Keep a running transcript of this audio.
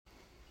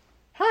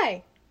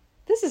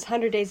This is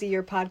 100 Days a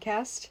Year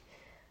podcast.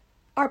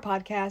 Our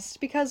podcast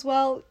because,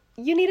 well,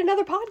 you need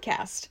another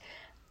podcast.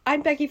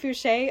 I'm Becky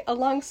Fouché,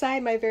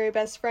 alongside my very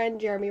best friend,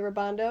 Jeremy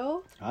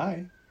Rabondo.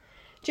 Hi.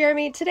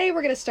 Jeremy, today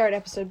we're going to start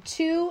episode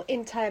 2,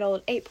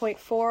 entitled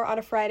 8.4 on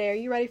a Friday. Are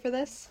you ready for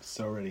this?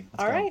 So ready.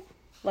 All right,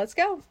 let's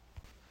go.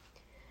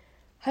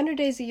 100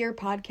 Days a Year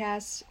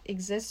podcast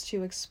exists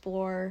to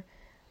explore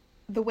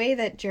the way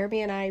that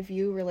Jeremy and I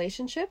view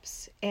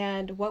relationships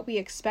and what we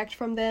expect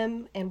from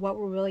them and what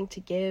we're willing to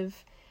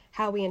give,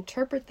 how we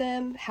interpret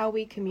them, how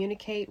we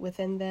communicate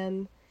within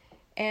them,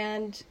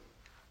 and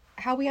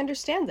how we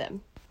understand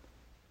them.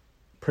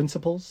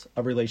 Principles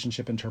of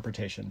relationship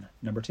interpretation.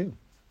 Number 2.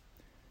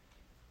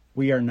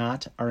 We are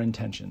not our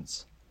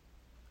intentions.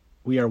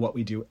 We are what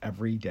we do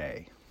every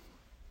day.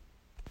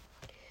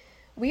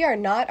 We are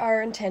not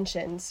our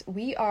intentions.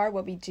 We are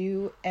what we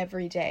do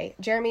every day.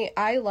 Jeremy,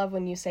 I love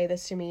when you say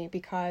this to me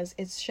because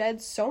it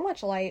sheds so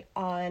much light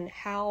on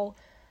how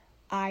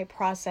I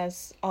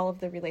process all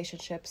of the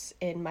relationships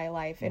in my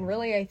life. And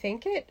really, I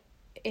think it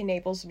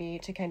enables me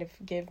to kind of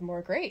give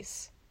more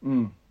grace.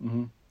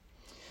 Mm-hmm.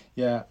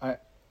 Yeah,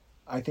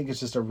 I think it's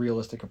just a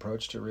realistic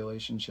approach to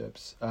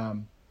relationships. I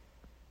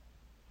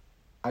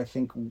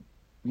think,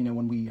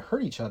 when we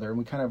hurt each other, and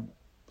we kind of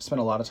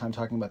spent a lot of time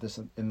talking about this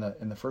in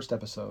the first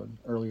episode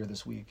earlier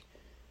this week,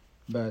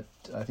 but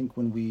I think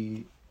when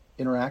we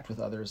interact with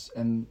others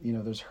and,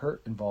 there's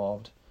hurt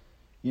involved,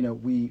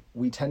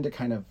 we tend to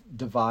kind of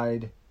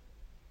divide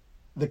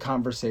the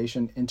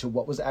conversation into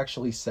what was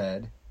actually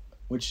said,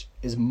 which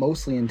is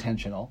mostly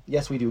intentional.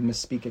 Yes, we do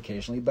misspeak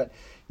occasionally, but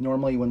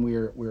normally when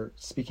we're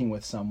speaking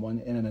with someone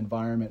in an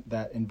environment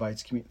that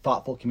invites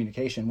thoughtful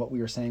communication, what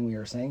we are saying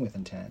with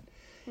intent.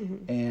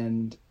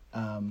 Mm-hmm.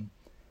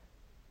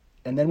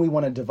 And then we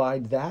want to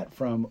divide that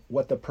from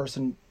what the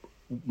person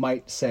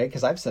might say,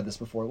 because I've said this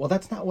before. Well,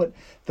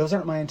 those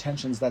aren't my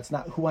intentions. That's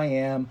not who I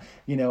am,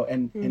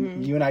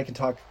 and you and I can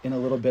talk in a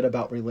little bit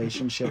about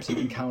relationships and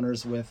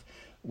encounters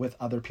with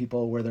other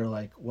people where they're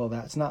like, well,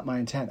 that's not my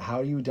intent. How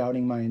are you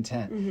doubting my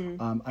intent?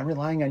 Mm-hmm. I'm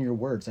relying on your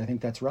words. I think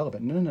that's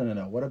relevant.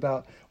 No. What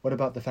about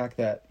the fact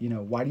that,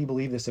 why do you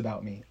believe this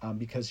about me?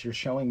 Because you're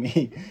showing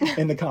me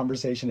in the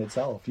conversation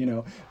itself,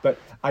 but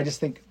I just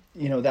think,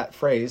 that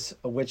phrase,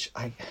 which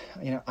I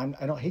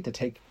don't hate to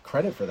take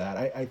credit for that.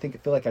 I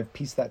feel like I've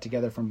pieced that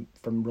together from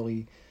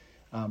really,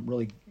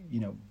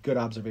 good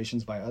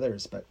observations by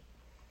others, but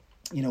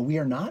we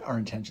are not our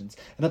intentions.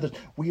 In other words,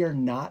 we are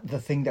not the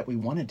thing that we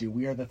want to do.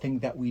 We are the thing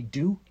that we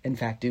do, in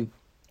fact, do.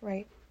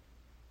 Right.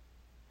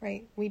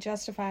 We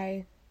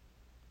justify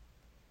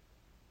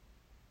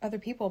other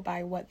people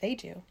by what they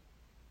do,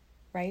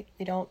 right?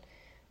 We don't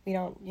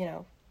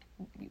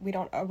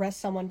arrest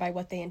someone by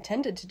what they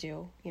intended to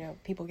do.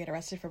 People get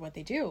arrested for what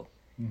they do.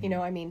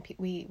 Mm-hmm.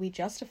 We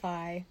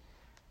justify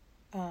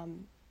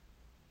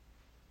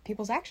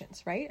people's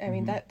actions, right? I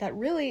mean, that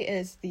really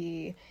is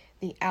the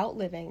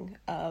outliving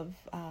of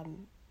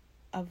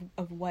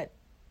what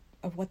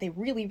they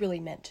really, really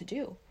meant to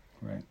do.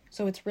 Right.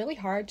 So it's really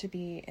hard to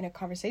be in a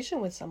conversation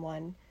with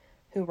someone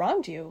who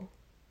wronged you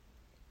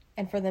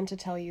and for them to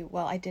tell you,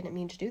 well, I didn't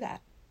mean to do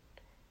that.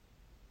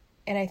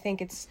 And I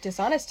think it's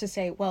dishonest to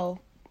say, well,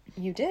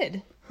 you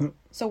did.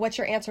 So what's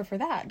your answer for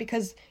that?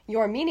 Because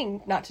your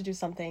meaning not to do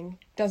something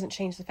doesn't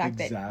change the fact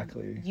that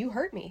you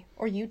hurt me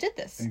or you did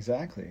this.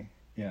 Exactly.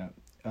 Yeah.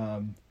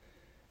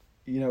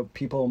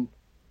 People,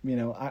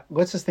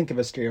 let's just think of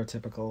a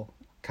stereotypical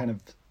kind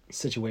of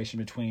situation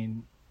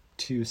between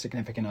two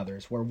significant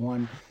others where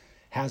one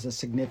has a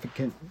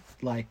significant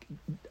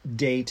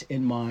date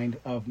in mind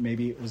of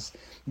maybe it was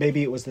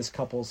this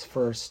couple's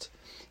first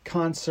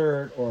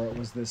concert, or it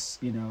was this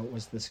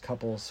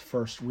couple's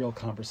first real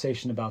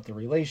conversation about the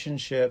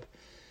relationship,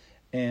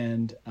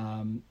 and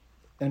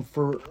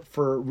for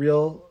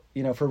real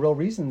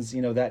reasons,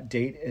 that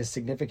date is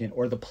significant,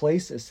 or the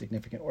place is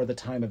significant, or the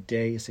time of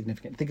day is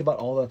significant. Think about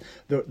all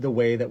the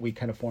way that we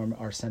kind of form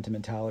our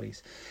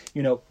sentimentalities,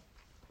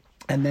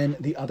 and then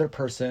the other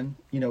person,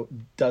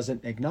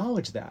 doesn't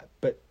acknowledge that.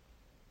 But,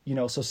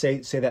 so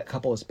say that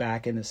couple is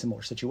back in a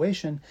similar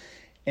situation,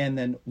 and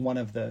then one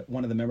of the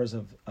members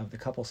of the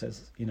couple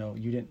says, you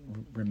didn't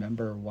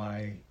remember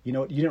why, you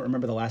didn't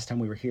remember the last time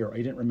we were here, or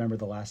you didn't remember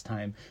the last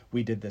time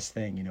we did this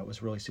thing, it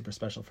was really super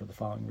special for the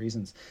following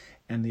reasons.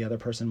 And the other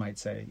person might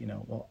say,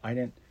 well, I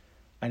didn't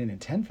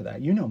intend for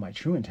that. My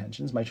true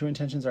intentions. My true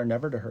intentions are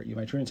never to hurt you.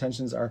 My true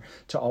intentions are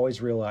to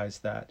always realize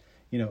that,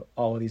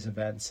 all of these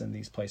events and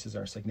these places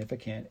are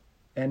significant.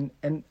 And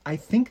I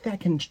think that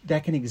can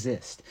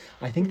exist.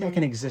 I think that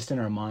can exist in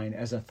our mind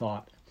as a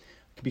thought,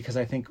 because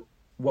I think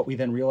what we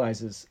then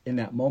realize is in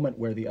that moment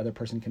where the other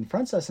person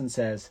confronts us and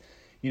says,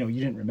 you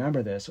didn't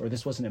remember this, or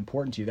this wasn't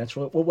important to you. That's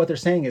really, what they're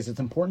saying is, it's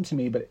important to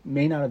me, but it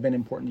may not have been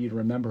important to you to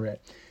remember it.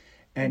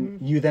 And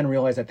you then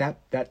realize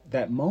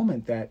that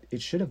moment that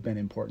it should have been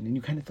important, and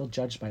you kind of feel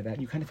judged by that.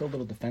 You kind of feel a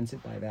little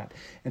defensive by that.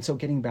 And so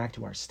getting back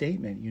to our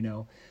statement,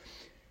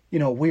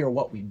 we are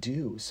what we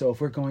do. So if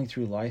we're going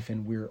through life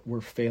and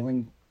we're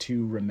failing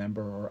to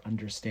remember or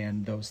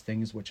understand those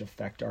things which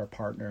affect our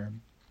partner,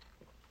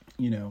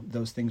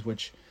 those things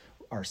which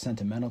are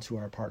sentimental to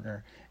our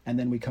partner, and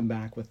then we come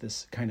back with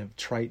this kind of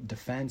trite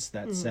defense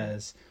that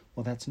says,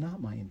 well, that's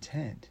not my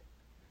intent.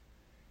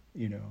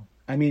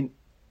 I mean,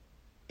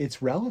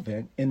 it's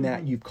relevant in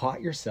that you've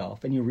caught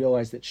yourself and you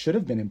realize that should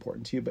have been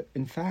important to you, but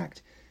in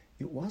fact,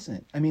 it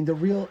wasn't. I mean, the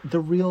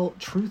real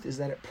truth is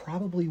that it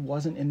probably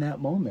wasn't in that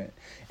moment.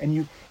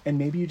 And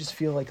maybe you just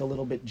feel like a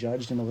little bit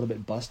judged and a little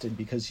bit busted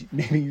because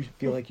maybe you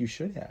feel like you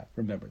should have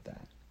remembered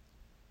that.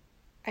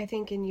 I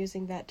think in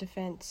using that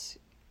defense,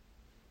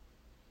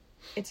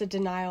 it's a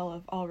denial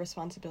of all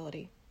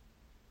responsibility.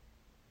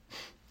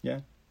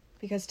 Yeah.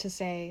 Because to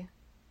say,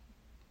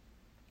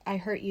 I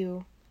hurt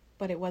you,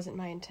 but it wasn't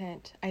my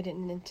intent. I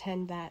didn't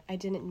intend that. I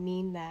didn't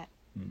mean that.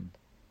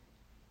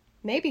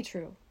 May be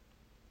true.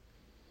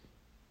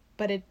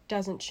 But it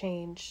doesn't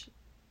change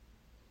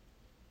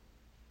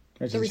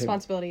the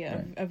responsibility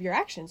of your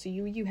actions. So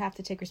you have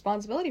to take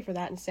responsibility for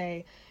that and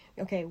say,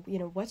 okay,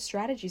 what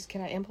strategies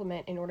can I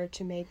implement in order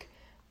to make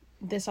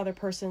this other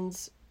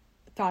person's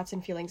thoughts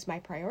and feelings my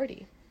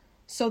priority,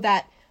 so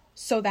that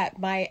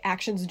my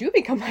actions do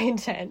become my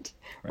intent,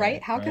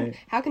 right? How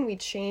can we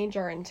change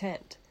our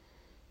intent?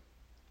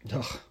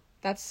 Ugh.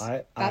 That's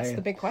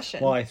the big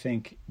question. Well, I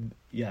think,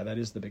 that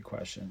is the big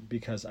question,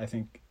 because I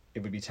think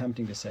it would be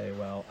tempting to say,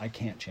 well, I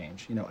can't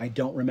change. I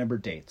don't remember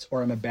dates,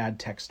 or I'm a bad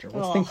texter.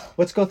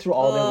 Let's go through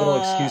all the little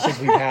excuses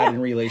we've had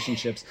in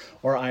relationships,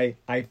 or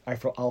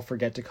I'll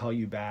forget to call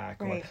you back,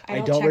 right. or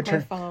I don't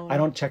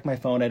check my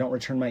phone. I don't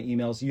return my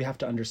emails. You have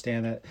to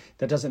understand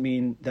that doesn't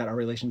mean that our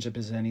relationship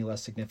is any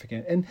less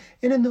significant. And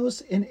in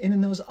those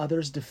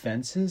others'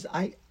 defenses,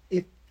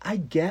 I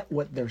get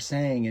what they're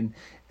saying,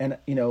 and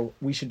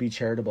we should be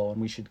charitable,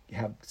 and we should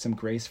have some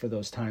grace for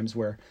those times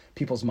where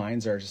people's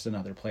minds are just in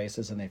other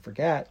places and they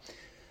forget.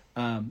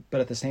 But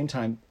at the same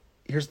time,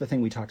 here's the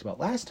thing we talked about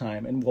last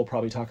time, and we'll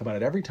probably talk about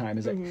it every time,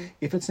 is that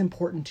if it's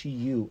important to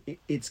you,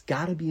 it's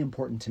got to be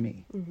important to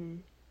me,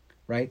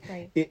 right?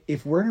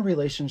 If we're in a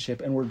relationship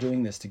and we're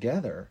doing this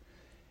together,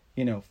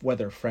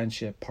 whether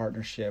friendship,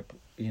 partnership,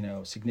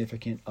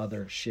 significant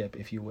othership,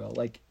 if you will,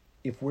 like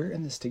if we're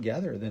in this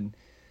together,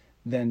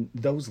 then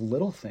those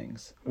little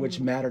things, which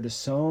matter to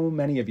so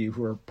many of you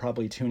who are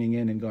probably tuning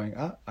in and going,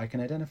 I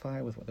can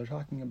identify with what they're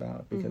talking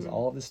about because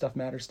all of this stuff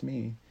matters to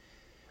me.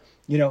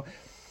 You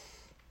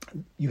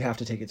have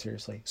to take it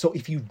seriously. So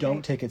if you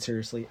don't take it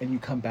seriously and you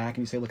come back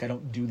and you say, look, I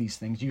don't do these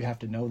things, you have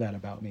to know that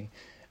about me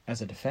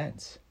as a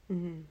defense.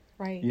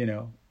 Right.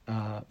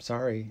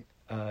 Sorry,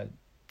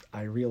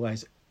 I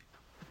realize.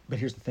 But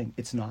here's the thing,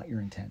 it's not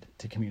your intent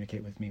to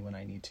communicate with me when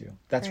I need to.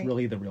 That's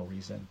really the real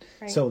reason.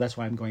 Right. So that's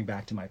why I'm going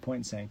back to my point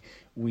and saying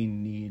we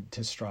need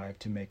to strive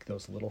to make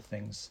those little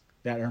things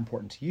that are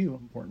important to you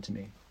important to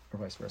me, or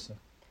vice versa.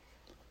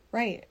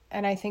 Right.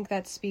 And I think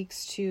that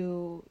speaks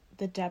to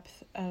the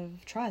depth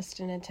of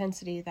trust and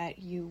intensity that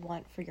you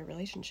want for your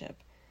relationship.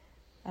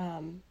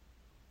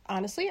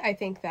 Honestly, I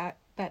think that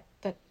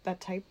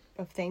type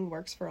of thing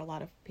works for a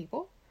lot of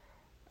people.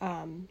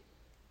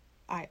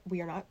 We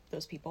are not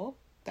those people.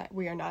 That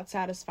we are not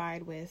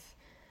satisfied with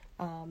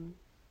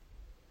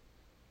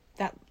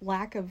that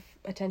lack of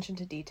attention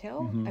to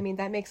detail. I mean,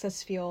 that makes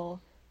us feel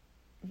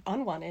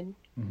unwanted,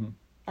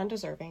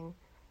 undeserving,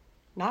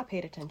 not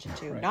paid attention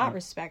to, not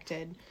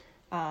respected,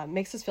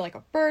 makes us feel like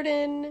a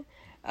burden,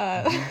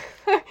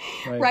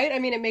 right? I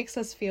mean, it makes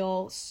us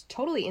feel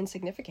totally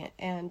insignificant,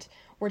 and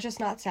we're just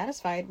not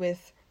satisfied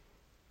with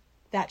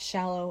that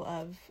shallow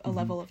of a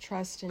level of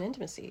trust and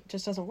intimacy. It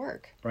just doesn't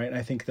work. Right. And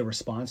I think the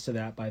response to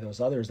that by those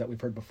others that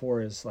we've heard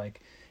before is like,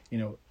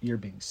 you're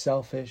being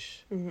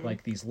selfish.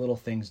 Like these little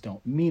things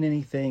don't mean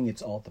anything.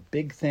 It's all the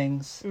big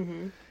things,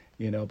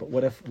 but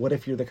what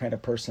if you're the kind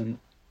of person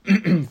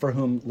for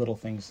whom little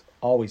things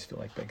always feel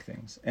like big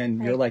things,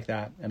 and you're like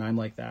that, and I'm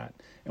like that,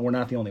 and we're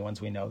not the only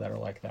ones we know that are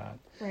like that.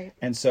 Right.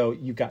 And so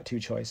you've got two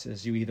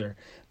choices. You either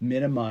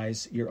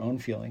minimize your own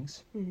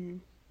feelings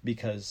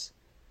because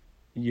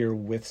you're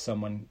with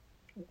someone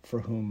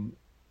for whom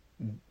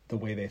the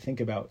way they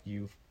think about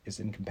you is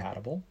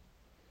incompatible,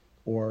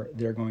 or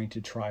they're going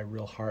to try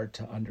real hard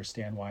to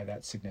understand why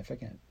that's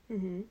significant,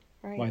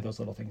 right. Why those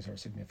little things are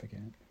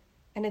significant.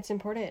 And it's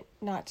important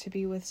not to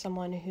be with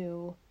someone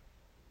who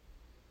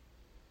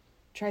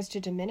tries to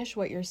diminish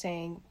what you're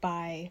saying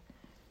by,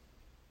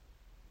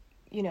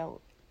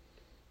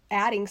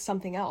 adding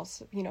something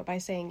else, by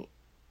saying,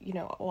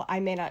 well,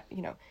 I may not,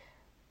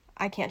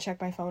 I can't check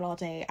my phone all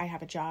day. I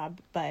have a job,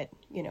 but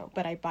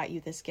I bought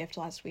you this gift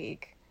last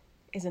week.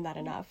 Isn't that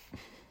enough?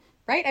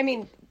 Right? I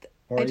mean,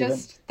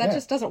 just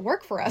doesn't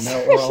work for us. No,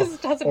 It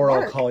just doesn't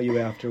work. I'll call you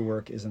after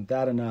work. Isn't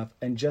that enough?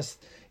 And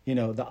just,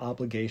 the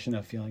obligation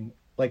of feeling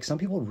like some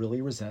people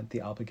really resent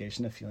the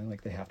obligation of feeling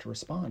like they have to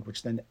respond,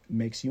 which then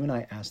makes you and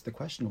I ask the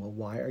question, well,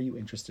 why are you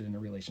interested in a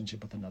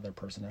relationship with another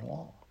person at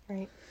all?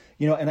 Right.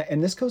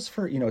 And this goes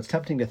for, it's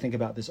tempting to think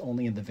about this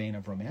only in the vein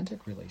of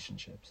romantic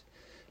relationships.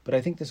 But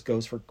I think this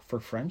goes for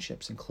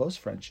friendships and close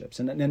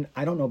friendships. And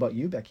I don't know about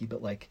you, Becky,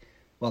 but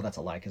that's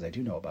a lie because I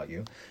do know about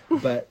you.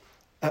 But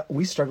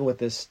we struggle with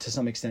this to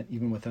some extent,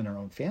 even within our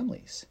own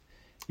families.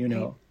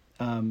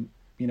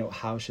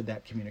 How should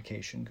that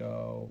communication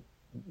go?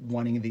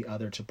 wanting the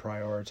other to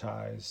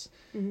prioritize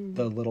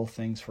the little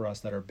things for us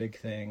that are big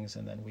things,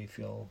 and then we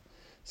feel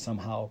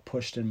somehow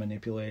pushed and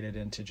manipulated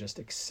into just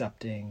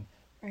accepting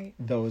Right.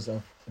 those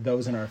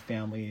in our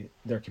family,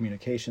 their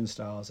communication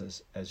styles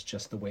as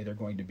just the way they're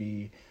going to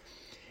be.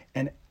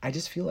 And I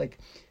just feel like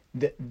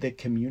the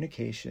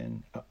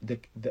communication,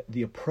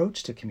 the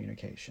approach to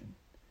communication,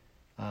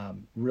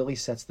 really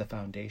sets the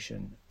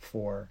foundation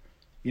for,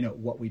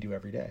 what we do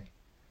every day.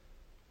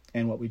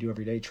 And what we do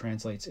every day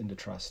translates into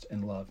trust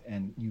and love,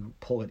 and you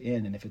pull it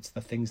in. And if it's the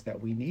things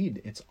that we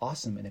need, it's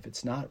awesome. And if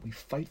it's not, we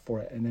fight for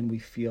it. And then we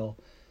feel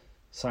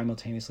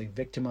simultaneously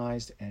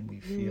victimized, and we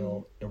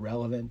feel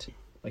irrelevant,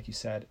 like you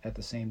said, at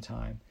the same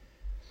time.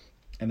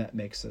 And that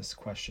makes us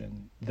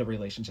question the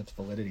relationship's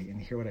validity.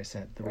 And hear what I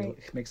said.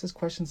 It makes us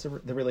question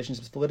the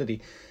relationship's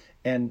validity.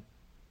 And,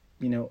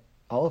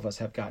 all of us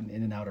have gotten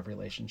in and out of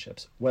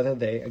relationships, whether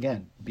they,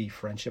 again, be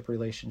friendship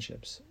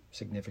relationships,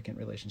 significant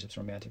relationships,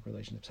 romantic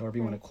relationships, however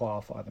you want to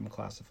qualify them,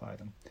 classify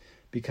them,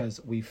 because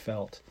we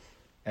felt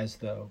as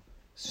though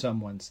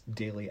someone's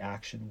daily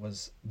action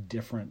was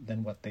different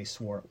than what they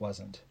swore it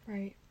wasn't.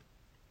 Right.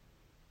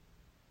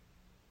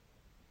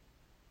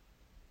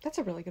 That's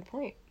a really good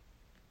point.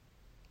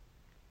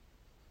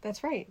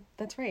 That's right.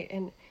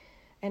 And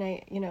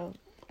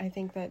I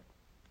think that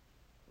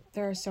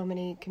there are so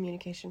many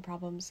communication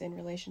problems in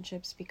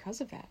relationships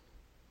because of that,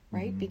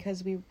 right?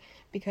 Because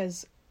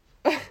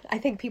I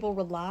think people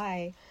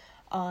rely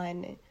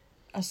on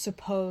a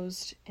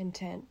supposed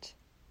intent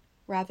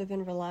rather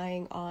than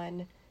relying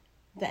on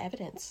the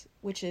evidence,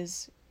 which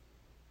is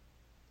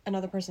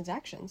another person's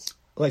actions.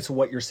 Like, so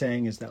what you're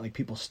saying is that, like,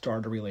 people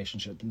start a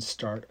relationship and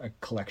start a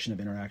collection of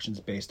interactions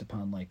based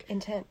upon, like,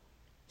 intent.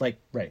 Like,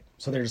 right.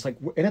 So they're just like,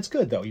 and it's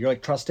good though. You're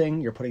like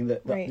trusting, you're putting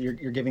right. you're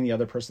giving the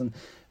other person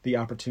the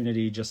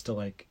opportunity just to,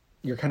 like,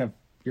 you're kind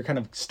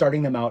of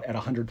starting them out at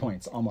 100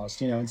 points almost,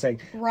 and saying,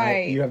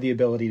 right, you have the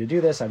ability to do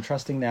this. I'm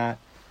trusting that.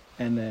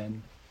 And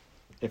then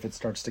if it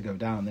starts to go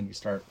down, then you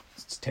start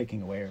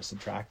taking away or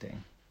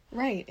subtracting.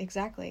 Right.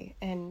 Exactly.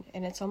 And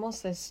it's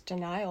almost this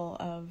denial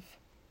of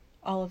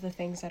all of the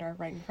things that are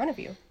right in front of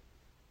you.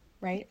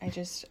 Right.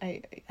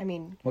 I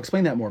mean, well,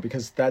 explain that more,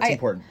 because that's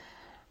important.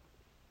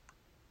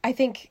 I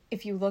think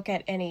if you look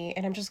at any,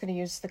 and I'm just going to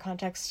use the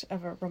context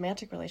of a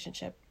romantic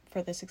relationship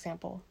for this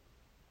example,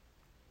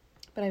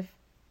 but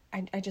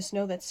I just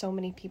know that so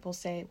many people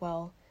say,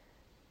 well,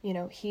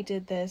 he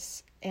did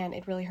this and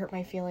it really hurt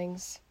my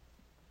feelings.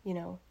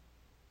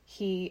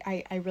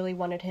 I really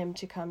wanted him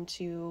to come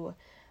to,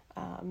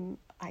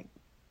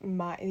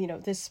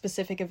 this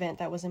specific event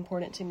that was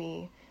important to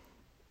me,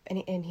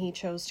 and he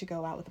chose to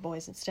go out with the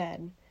boys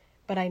instead.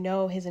 But I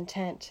know his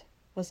intent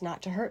was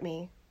not to hurt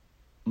me.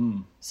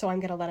 So I'm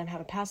going to let him have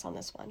a pass on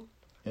this one.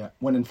 Yeah.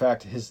 When in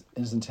fact his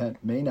intent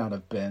may not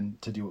have been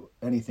to do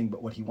anything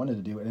but what he wanted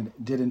to do, and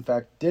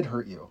it did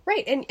hurt you.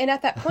 Right. And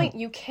at that point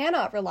you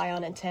cannot rely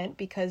on intent,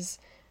 because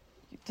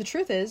the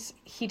truth is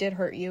he did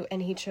hurt you,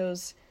 and he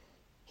chose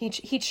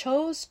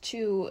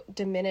to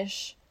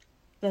diminish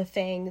the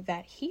thing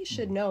that he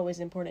should know is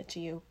important to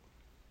you,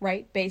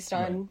 right? Based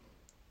on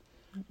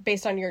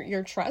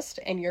your trust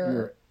and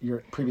your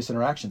previous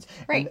interactions.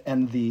 Right.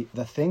 And the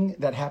thing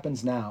that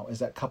happens now is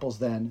that couples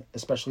then,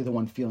 especially the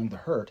one feeling the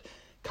hurt,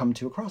 come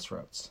to a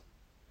crossroads.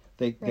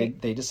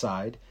 They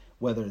decide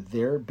whether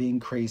they're being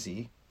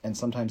crazy, and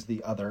sometimes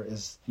the other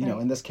is,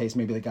 in this case,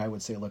 maybe the guy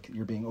would say, look,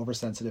 you're being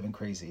oversensitive and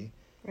crazy.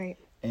 Right.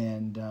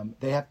 And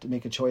they have to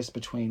make a choice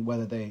between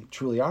whether they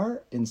truly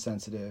are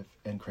insensitive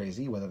and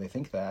crazy, whether they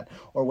think that,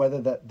 or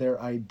whether that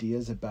their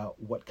ideas about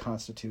what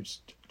constitutes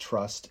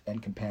trust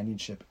and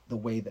companionship, the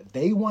way that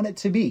they want it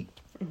to be,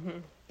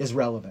 is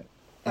relevant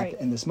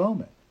in this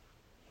moment.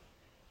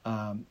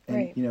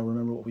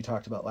 Remember what we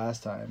talked about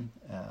last time.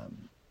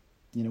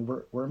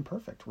 We're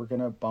imperfect. We're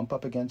going to bump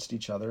up against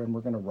each other, and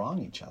we're going to wrong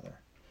each other.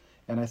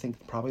 And I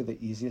think probably the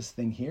easiest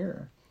thing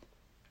here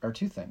are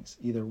two things.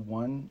 Either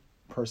one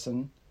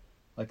person,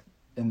 like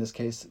in this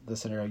case, the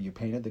scenario you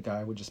painted, the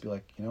guy would just be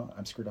like,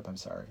 I'm screwed up. I'm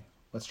sorry.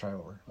 Let's try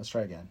over. Let's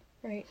try again.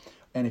 Right.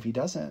 And if he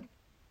doesn't,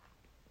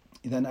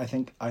 then I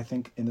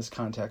think in this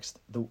context,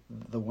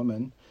 the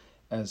woman,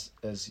 as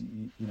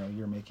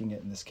you're making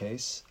it in this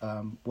case,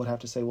 would have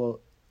to say, well,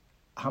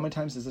 how many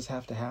times does this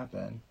have to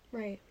happen?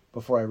 Right.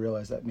 Before I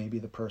realize that maybe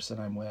the person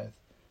I'm with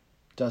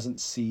doesn't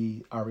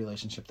see our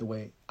relationship the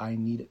way I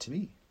need it to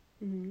be.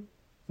 Mm-hmm. And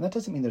that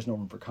doesn't mean there's no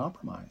room for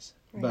compromise.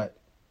 Right. But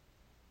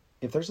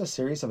if there's a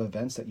series of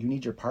events that you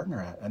need your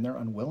partner at and they're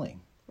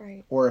unwilling,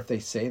 right, or if they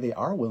say they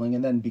are willing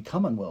and then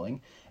become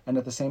unwilling, and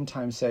at the same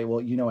time say, well,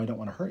 I don't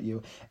want to hurt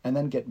you, and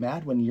then get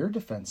mad when you're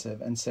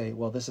defensive and say,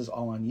 well, this is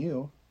all on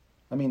you.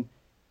 I mean,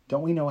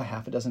 don't we know a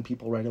half a dozen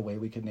people right away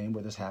we could name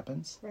where this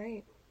happens?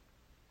 Right.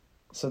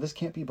 So this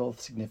can't be both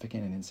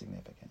significant and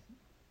insignificant.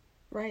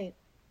 Right.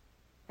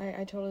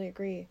 I totally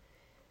agree.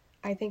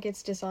 I think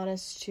it's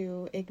dishonest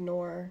to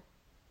ignore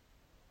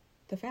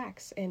the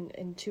facts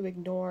and to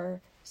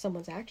ignore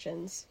someone's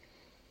actions.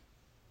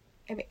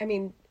 I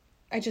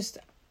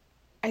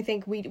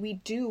think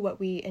we do what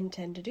we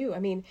intend to do. I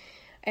mean,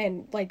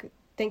 and like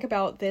think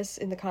about this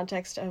in the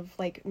context of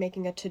like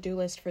making a to-do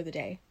list for the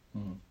day.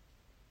 Mm-hmm.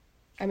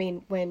 I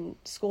mean, when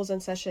school's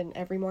in session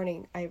every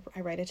morning, I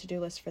write a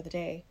to-do list for the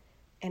day,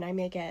 and I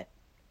may get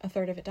a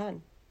third of it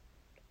done.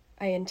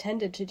 I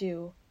intended to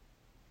do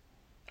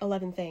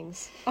 11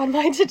 things on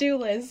my to-do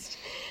list,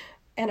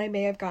 and I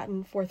may have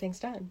gotten 4 things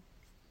done.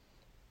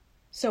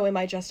 So am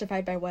I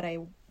justified by what I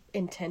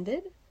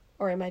intended,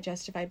 or am I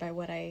justified by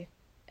what I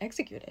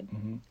executed?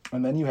 Mm-hmm.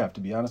 And then you have to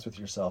be honest with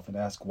yourself and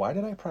ask, why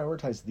did I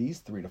prioritize these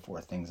 3 to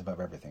 4 things above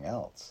everything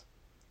else?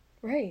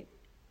 Right.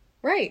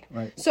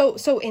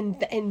 So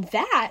in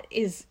that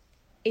is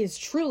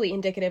truly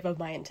indicative of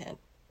my intent.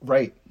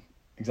 Right.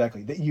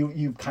 Exactly. That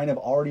you've kind of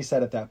already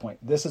said at that point,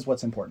 this is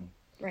what's important.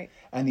 Right.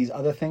 And these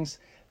other things,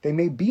 they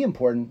may be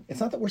important. It's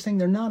not that we're saying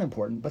they're not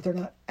important, but they're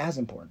not as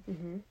important.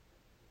 Mm-hmm.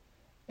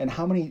 And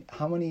how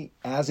many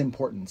as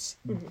importance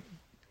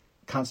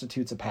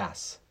constitutes a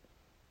pass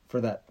for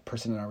that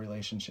person in our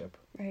relationship?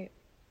 Right.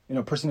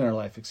 Person in our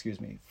life,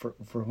 excuse me,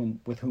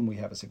 with whom we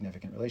have a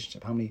significant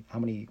relationship. How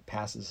many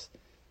passes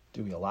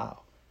do we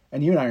allow?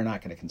 And you and I are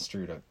not going to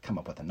construe to come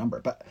up with a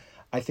number, but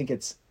I think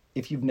it's,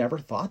 if you've never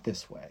thought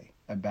this way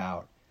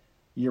about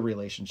your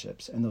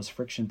relationships and those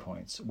friction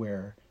points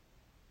where,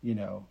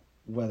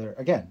 whether,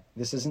 again,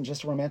 this isn't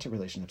just a romantic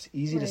relationship. It's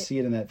easy to see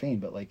it in that vein,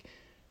 but like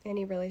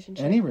any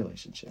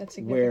relationship that's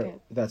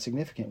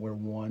significant, where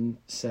one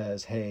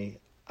says, hey,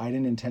 I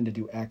didn't intend to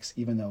do X,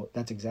 even though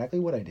that's exactly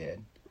what I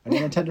did. I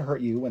didn't intend to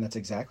hurt you when that's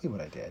exactly what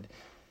I did.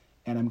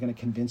 And I'm going to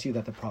convince you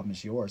that the problem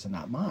is yours and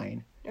not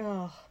mine.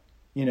 Oh.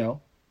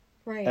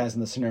 Right. As in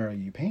the scenario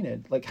you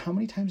painted. Like, how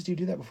many times do you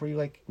do that before you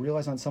like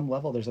realize on some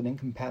level there's an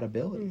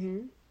incompatibility?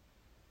 Mm-hmm.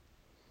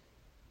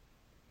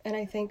 And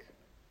I think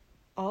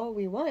all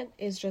we want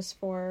is just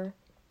for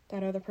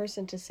that other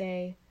person to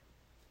say,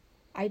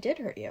 I did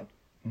hurt you.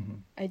 Mm-hmm.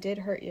 I did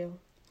hurt you.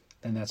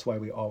 And that's why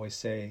we always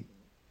say,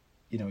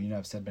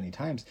 I've said many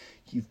times,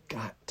 you've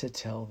got to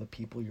tell the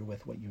people you're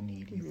with what you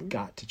need. Mm-hmm. You've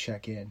got to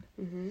check in.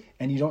 Mm-hmm.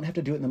 And you don't have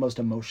to do it in the most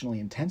emotionally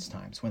intense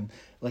times when,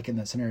 like in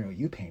the scenario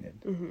you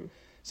painted. Mm-hmm.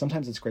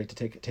 Sometimes it's great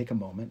to take a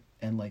moment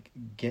and like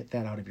get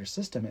that out of your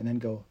system and then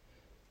go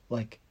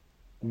like,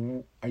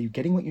 are you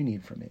getting what you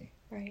need from me?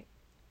 Right.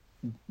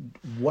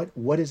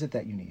 What is it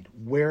that you need?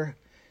 Where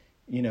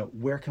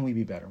can we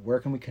be better? Where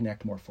can we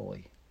connect more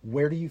fully?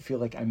 Where do you feel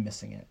like I'm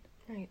missing it?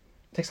 Right.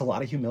 It takes a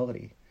lot of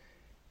humility.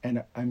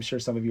 And I'm sure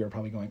some of you are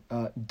probably going,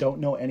 don't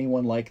know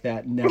anyone like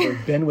that, never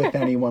been with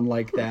anyone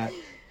like that.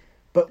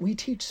 But we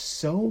teach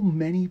so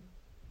many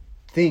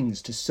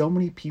things to so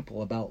many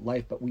people about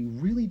life, but we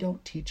really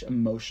don't teach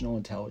emotional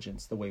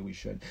intelligence the way we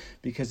should.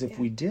 Because if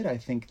we did, I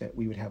think that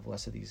we would have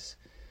less of these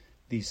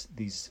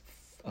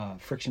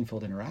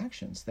friction-filled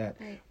interactions that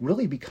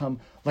really become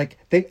like,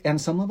 they, on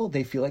some level,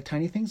 they feel like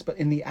tiny things, but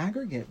in the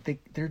aggregate,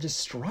 they're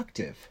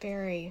destructive.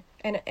 Very.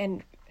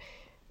 And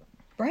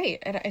right.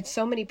 And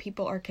so many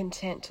people are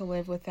content to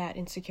live with that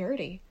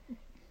insecurity.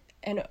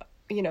 And,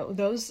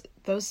 those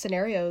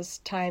scenarios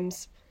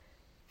times,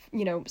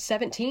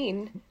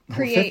 17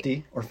 create, or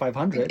 50 or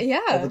 500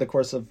 over the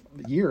course of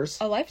years.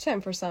 A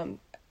lifetime for some.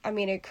 I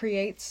mean, it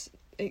creates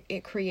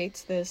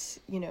this,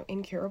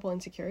 incurable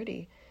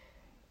insecurity.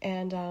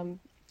 And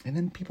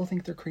then people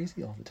think they're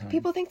crazy all the time.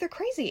 People think they're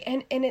crazy,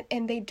 and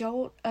they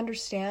don't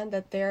understand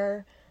that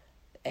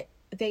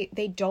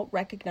they don't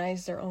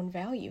recognize their own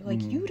value.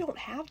 Like, you don't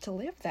have to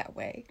live that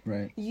way.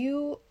 Right.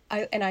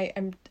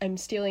 I'm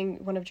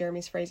stealing one of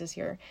Jeremy's phrases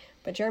here,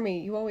 but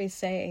Jeremy, you always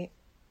say,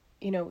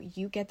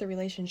 you get the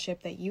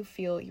relationship that you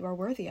feel you are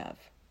worthy of.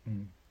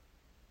 Mm.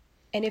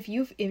 And if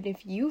you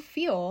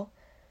feel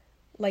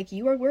like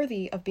you are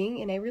worthy of being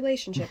in a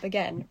relationship,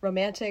 again,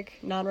 romantic,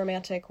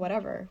 non-romantic,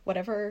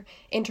 whatever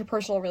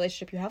interpersonal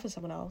relationship you have with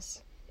someone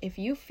else, if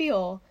you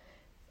feel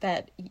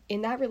that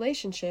in that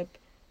relationship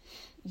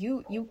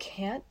you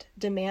can't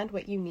demand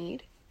what you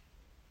need,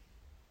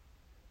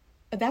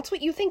 that's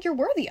what you think you're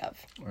worthy of.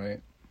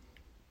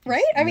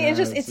 Right? I mean,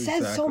 it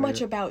says so much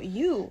about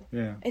you.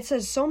 Yeah. It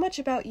says so much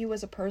about you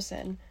as a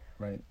person.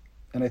 Right.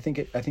 And I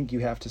think you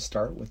have to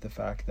start with the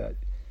fact that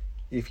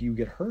if you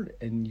get hurt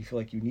and you feel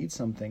like you need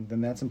something,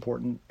 then that's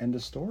important. End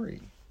of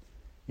story.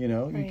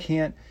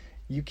 Right.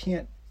 You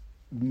can't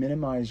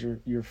minimize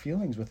your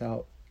feelings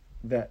without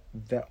that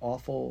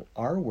awful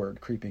R word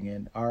creeping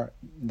in,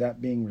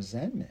 that being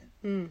resentment.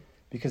 Mm.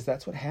 Because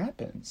that's what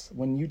happens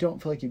when you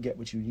don't feel like you get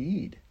what you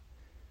need.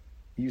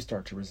 You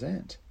start to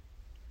resent.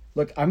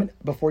 Look,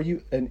 before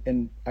you,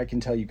 and I can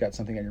tell you've got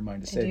something on your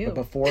mind to say,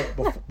 but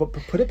but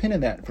put a pin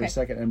in that for a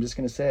second. I'm just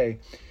going to say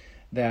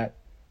that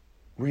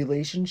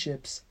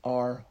relationships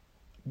are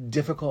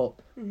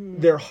difficult. Mm-hmm.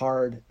 They're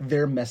hard.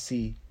 They're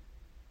messy.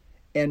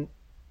 And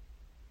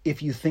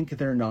if you think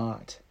they're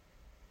not,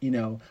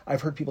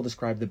 I've heard people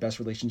describe the best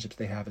relationships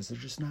they have as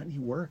there's just not any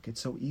work.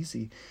 It's so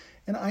easy.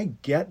 And I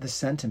get the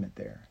sentiment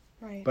there.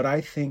 Right. But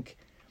I think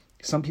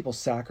some people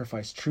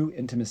sacrifice true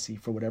intimacy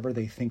for whatever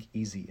they think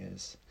easy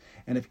is.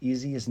 And if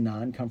easy is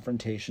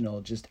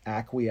non-confrontational, just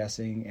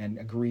acquiescing and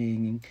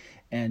agreeing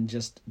and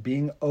just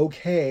being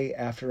okay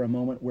after a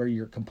moment where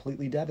you're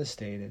completely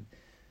devastated,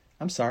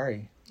 I'm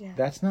sorry. Yeah.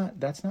 That's not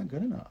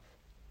good enough.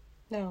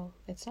 No,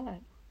 it's not.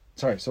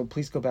 Sorry, so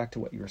please go back to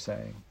what you were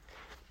saying,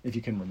 if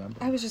you can remember.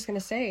 I was just going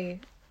to say,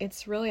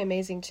 it's really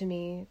amazing to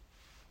me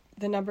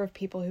the number of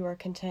people who are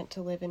content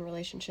to live in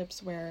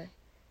relationships where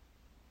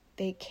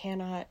they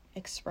cannot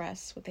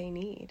express what they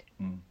need.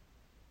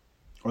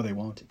 Or they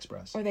won't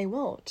express. Or they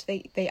won't.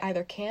 They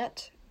either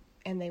can't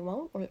and they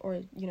won't,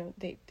 or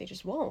they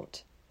just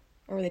won't.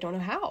 Or they don't know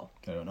how.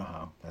 They don't know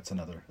how. That's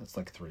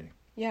like 3.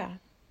 Yeah.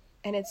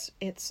 And it's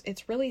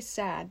really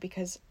sad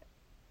because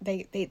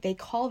they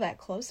call that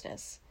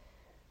closeness.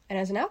 And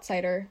as an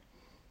outsider,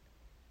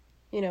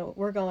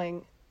 we're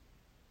going,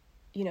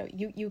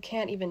 you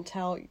can't even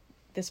tell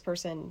this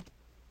person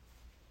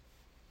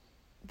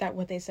that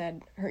what they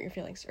said hurt your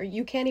feelings. Or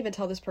you can't even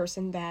tell this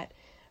person that,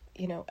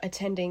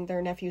 attending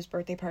their nephew's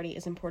birthday party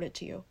is important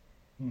to you.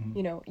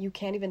 You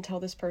can't even tell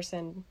this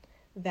person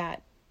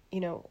that,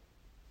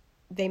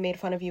 they made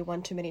fun of you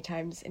one too many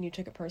times and you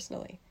took it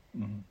personally. I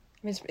mean,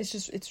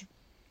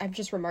 I'm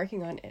just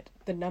remarking on it.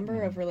 The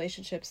number of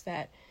relationships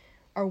that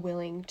are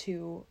willing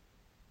to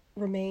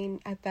remain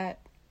at that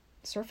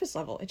surface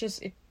level. Here's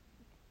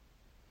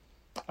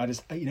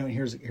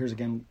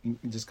again,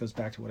 it just goes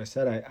back to what I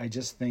said. I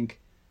just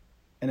think,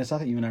 and it's not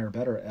that you and I are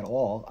better at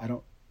all. I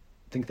don't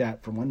think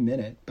that for 1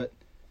 minute, but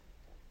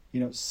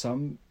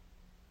some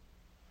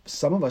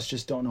of us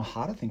just don't know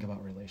how to think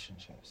about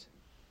relationships.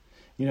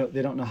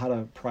 They don't know how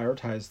to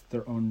prioritize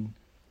their own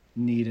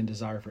need and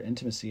desire for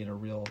intimacy in a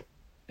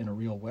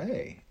real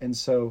way. And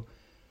so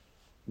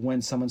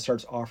when someone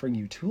starts offering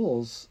you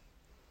tools,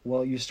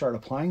 well, you start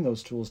applying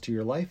those tools to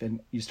your life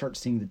and you start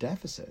seeing the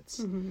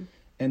deficits.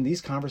 And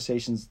these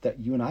conversations that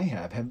you and I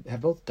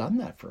have both done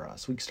that for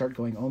us. We start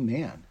going, oh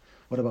man,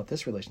 what about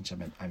this relationship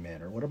I'm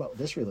in? Or what about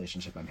this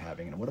relationship I'm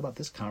having? And what about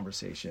this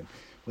conversation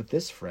with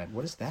this friend?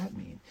 What does that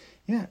mean?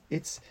 Yeah,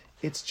 it's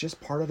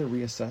just part of the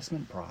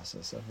reassessment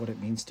process of what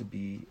it means to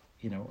be,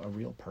 a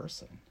real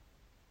person.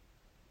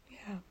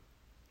 Yeah.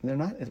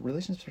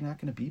 Relationships are not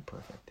going to be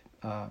perfect.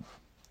 And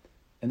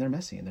they're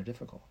messy and they're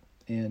difficult.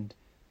 And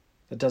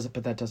that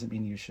doesn't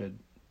mean you should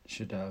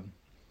down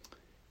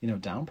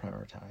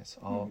prioritize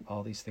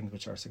all these things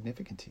which are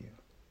significant to you.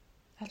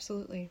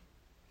 Absolutely.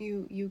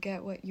 You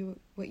get what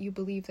you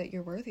believe that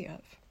you're worthy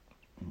of.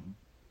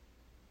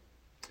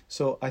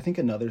 So I think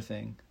another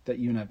thing that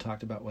you and I've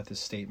talked about with this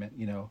statement,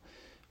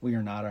 we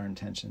are not our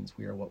intentions,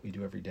 we are what we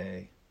do every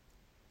day.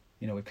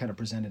 We've kind of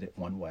presented it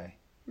one way,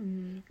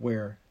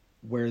 where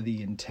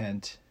the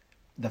intent,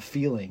 the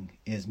feeling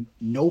is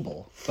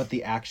noble, but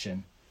the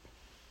action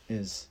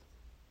is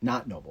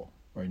not noble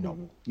or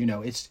noble.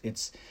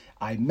 It's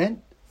I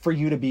meant for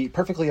you to be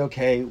perfectly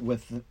okay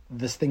with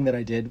this thing that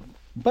I did,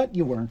 but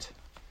you weren't.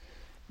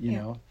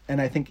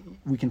 And I think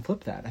we can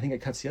flip that. I think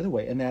it cuts the other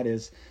way, and that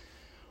is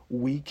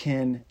we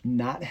can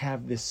not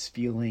have this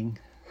feeling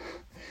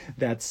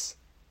that's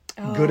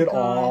good at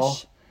all.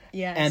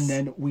 Yes. And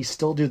then we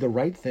still do the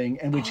right thing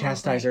and we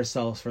chastise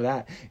ourselves for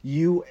that.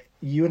 You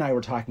and I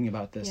were talking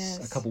about this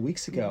a couple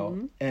weeks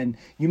ago, and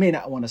you may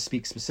not want to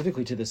speak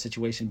specifically to this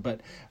situation,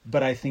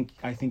 but I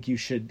think you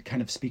should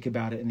kind of speak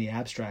about it in the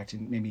abstract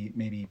and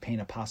maybe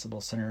paint a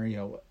possible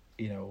scenario,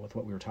 with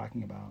what we were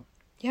talking about.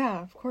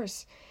 Yeah, of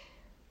course.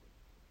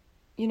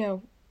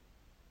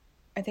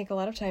 I think a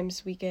lot of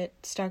times we get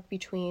stuck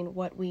between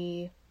what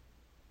we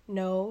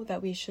know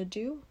that we should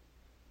do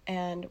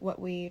and what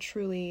we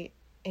truly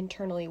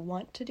internally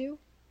want to do.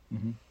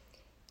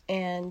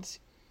 And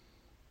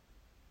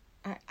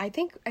I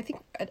think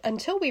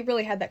until we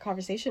really had that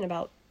conversation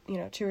about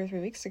 2 or 3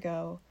 weeks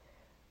ago,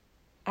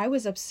 I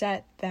was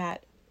upset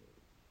that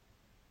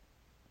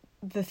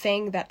the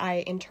thing that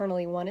I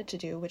internally wanted to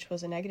do, which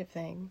was a negative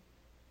thing,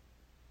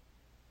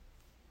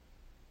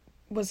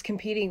 was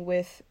competing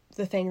with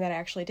the thing that I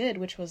actually did,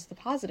 which was the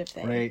positive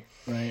thing.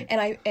 Right.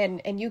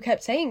 And you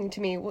kept saying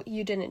to me, well,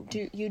 you did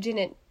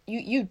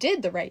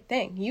the right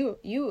thing.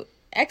 You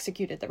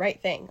executed the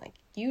right thing. Like,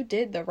 you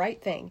did the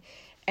right thing.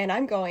 And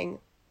I'm going,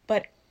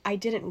 but I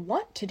didn't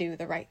want to do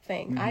the right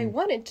thing. I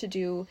wanted to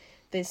do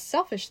this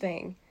selfish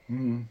thing.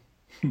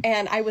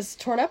 And I was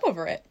torn up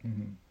over it.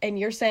 And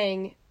you're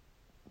saying,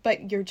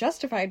 but you're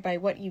justified by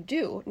what you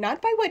do,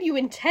 not by what you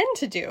intend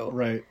to do.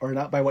 Right. Or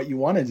not by what you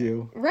want to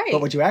do. Right. But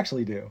what you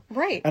actually do.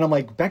 Right. And I'm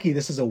like, Becky,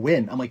 this is a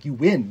win. I'm like, you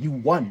win. You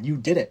won. You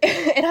did it.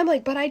 And I'm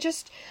like, but I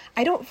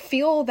don't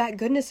feel that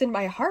goodness in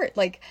my heart.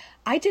 Like,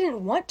 I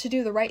didn't want to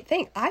do the right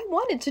thing. I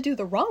wanted to do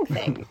the wrong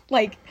thing.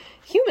 Like,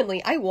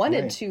 humanly, I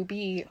wanted to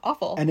be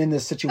awful. And in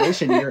this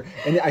situation,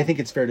 and I think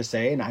it's fair to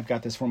say, and I've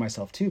got this for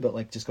myself too, but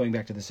like, just going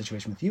back to the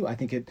situation with you, I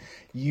think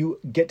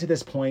you get to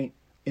this point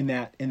in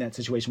that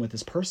situation with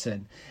this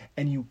person,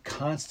 and you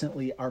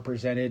constantly are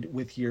presented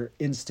with your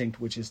instinct,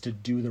 which is to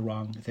do the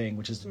wrong thing,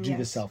 which is to do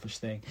the selfish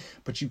thing,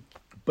 but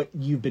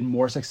you've been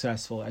more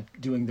successful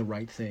at doing the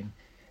right thing.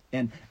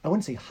 And I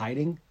wouldn't say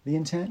hiding the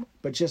intent,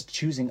 but just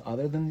choosing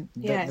other than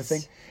the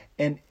thing.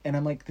 And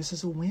I'm like, this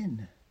is a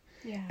win.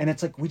 Yeah. And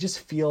it's like, we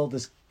just feel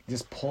this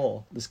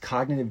pull, this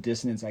cognitive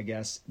dissonance, I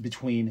guess,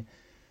 between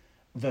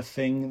the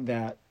thing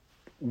that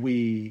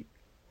we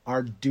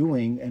are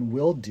doing and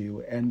will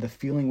do, and the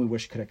feeling we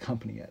wish could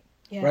accompany it.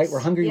 Yes. Right? We're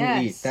hungry,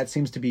 Yes. we eat. That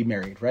seems to be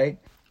married, right?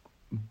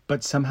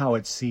 But somehow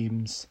it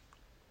seems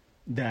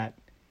that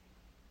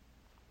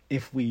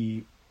if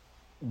we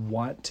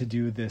want to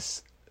do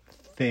this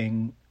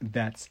thing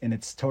and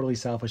it's totally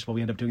selfish, but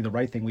we end up doing the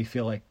right thing, we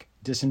feel like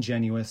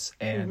disingenuous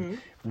and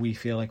we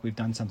feel like we've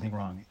done something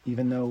wrong,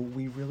 even though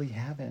we really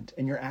haven't.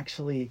 And you're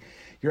actually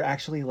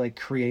like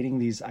creating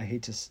these, I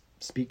hate to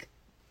speak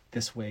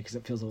this way because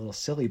it feels a little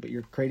silly, but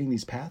you're creating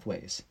these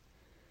pathways,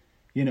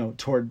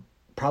 toward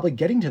probably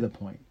getting to the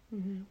point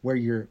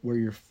where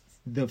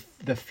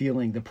the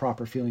feeling, the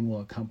proper feeling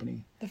will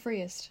accompany. The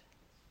freest.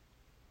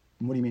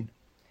 What do you mean?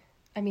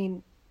 I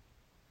mean,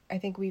 I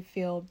think we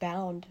feel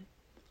bound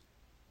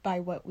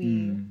by what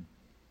we,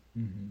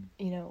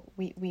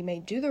 we may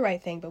do the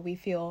right thing, but we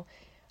feel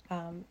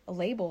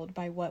labeled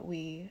by what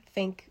we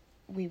think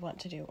we want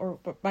to do, or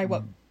by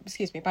what,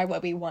 by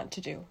what we want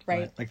to do,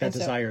 right? Like that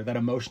desire, that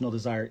emotional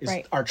desire is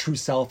right. Our true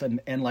self,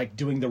 and like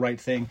doing the right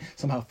thing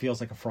somehow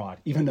feels like a fraud,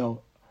 even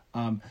though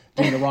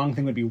doing the wrong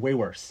thing would be way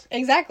worse.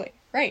 Exactly,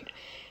 right.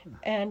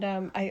 And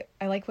I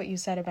like what you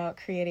said about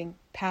creating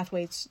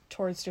pathways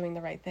towards doing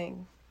the right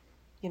thing.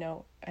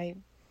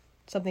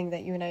 Something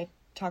that you and I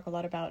talk a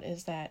lot about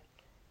is that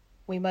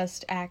we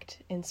must act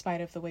in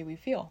spite of the way we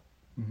feel,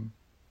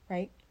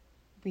 right?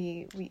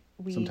 We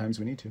Sometimes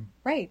we need to.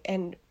 Right,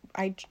 and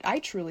I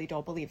truly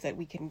don't believe that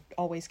we can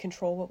always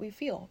control what we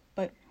feel,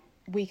 but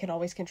we can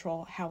always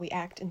control how we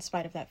act in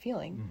spite of that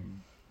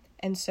feeling.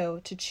 And so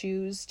to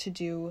choose to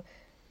do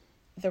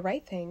the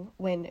right thing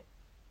when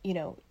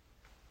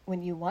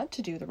you want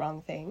to do the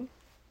wrong thing,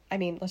 I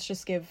mean, let's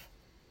just give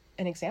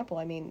an example.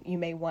 I mean, you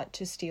may want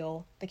to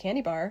steal the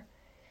candy bar,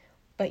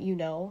 but you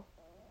know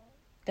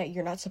that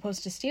you're not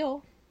supposed to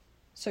steal,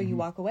 so you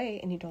walk away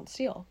and you don't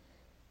steal.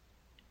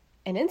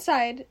 And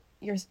inside,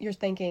 you're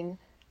thinking,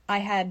 I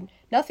had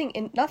nothing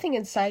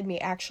inside me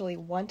actually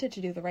wanted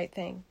to do the right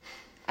thing.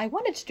 I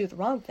wanted to do the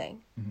wrong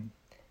thing,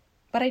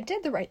 but I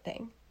did the right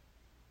thing.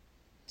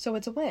 So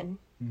it's a win.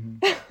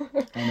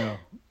 I know,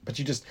 but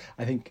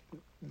I think,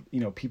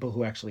 people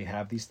who actually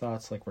have these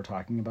thoughts, like we're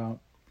talking about,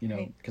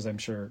 because I'm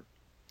sure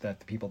that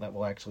the people that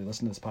will actually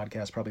listen to this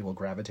podcast probably will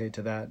gravitate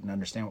to that and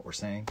understand what we're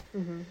saying.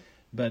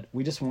 But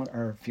we just want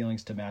our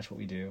feelings to match what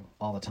we do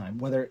all the time,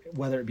 whether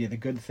it be the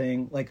good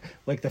thing, like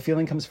the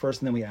feeling comes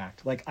first and then we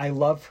act. Like I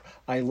love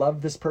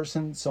this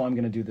person, so I'm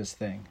going to do this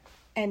thing.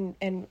 And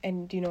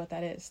do you know what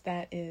that is?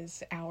 That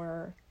is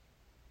our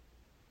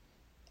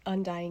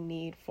undying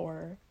need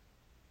for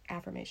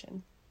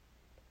affirmation.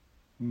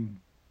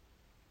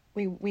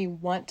 We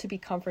want to be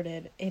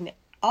comforted in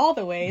all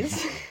the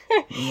ways.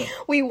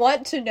 We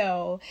want to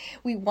know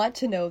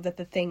that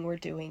the thing we're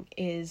doing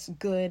is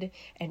good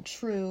and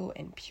true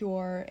and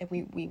pure, and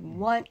we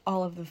want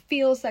all of the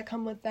feels that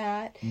come with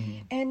that.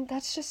 And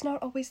that's just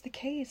not always the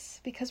case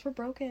because we're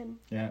broken.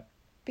 Yeah.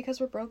 Because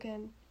we're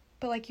broken.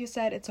 But like you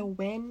said, it's a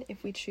win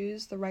if we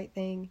choose the right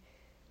thing,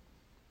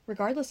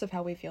 regardless of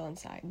how we feel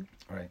inside.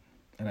 Right.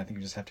 And I think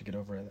we just have to get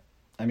over it.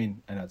 I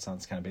mean, I know it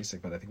sounds kind of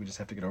basic, but I think we just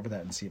have to get over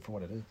that and see it for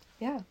what it is.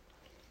 Yeah.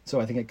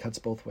 So I think it cuts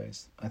both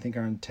ways. I think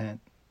our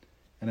intent,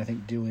 and I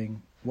think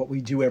doing what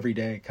we do every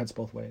day cuts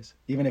both ways.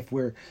 Even if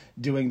we're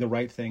doing the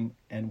right thing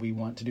and we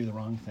want to do the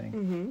wrong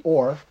thing,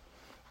 or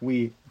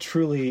we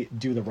truly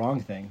do the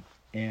wrong thing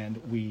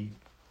and we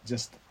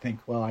just think,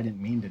 well, I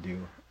didn't mean to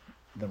do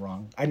the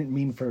wrong. I didn't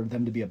mean for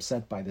them to be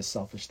upset by this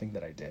selfish thing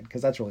that I did,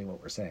 because that's really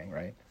what we're saying,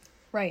 right?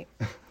 Right.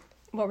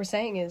 What we're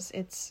saying is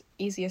it's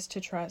easier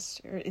to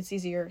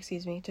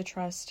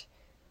trust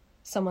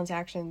someone's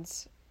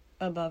actions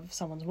above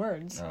someone's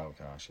words. Oh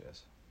gosh,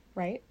 yes.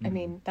 Right? I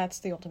mean, that's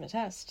the ultimate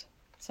test.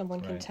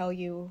 Someone can tell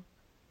you,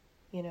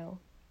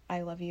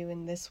 I love you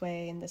in this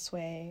way,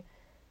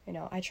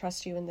 I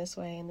trust you in this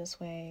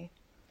way,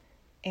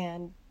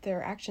 and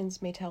their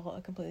actions may tell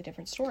a completely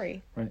different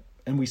story. Right.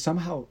 And we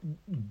somehow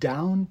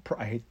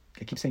I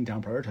keep saying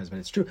down prioritize, but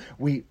it's true.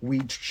 We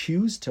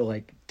choose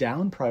to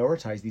down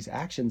prioritize these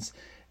actions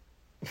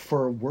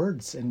for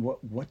words. And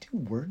what do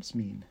words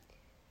mean?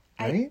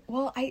 Right?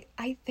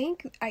 I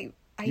think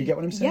you get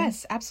what I'm saying?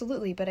 Yes,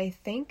 absolutely. But I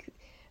think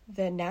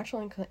the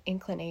natural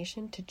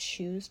inclination to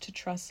choose to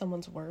trust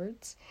someone's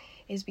words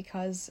is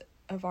because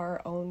of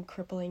our own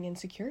crippling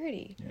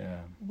insecurity. Yeah.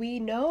 We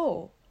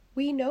know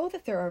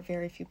that there are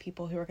very few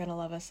people who are going to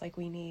love us like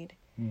we need.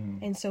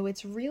 And so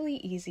it's really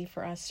easy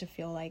for us to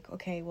feel like,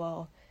 okay,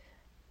 well,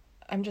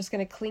 I'm just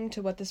going to cling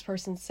to what this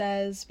person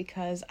says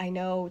because I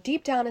know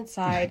deep down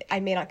inside, I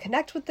may not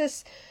connect with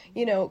this,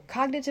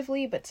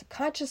 cognitively, but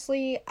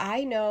subconsciously,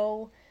 I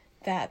know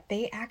that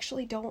they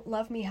actually don't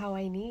love me how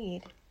I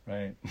need.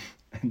 Right.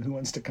 And who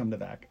wants to come to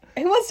that?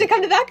 Who wants to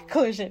come to that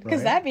conclusion?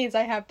 Because that means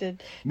I have to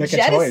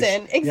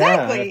jettison. Exactly. Yeah,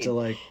 I have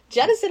to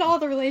jettison all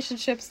the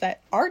relationships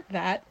that aren't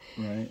that.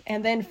 Right.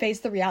 And then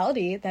face the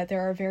reality that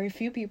there are very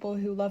few people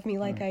who love me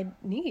like I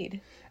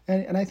need.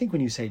 And I think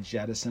when you say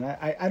jettison,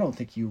 I don't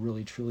think you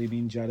really truly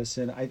mean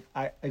jettison.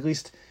 I at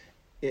least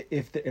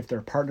if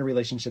they're partner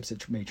relationships,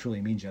 it may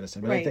truly mean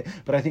jettison. But Right.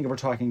 I think if we're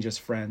talking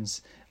just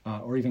friends,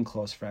 or even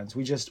close friends,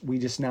 we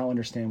just now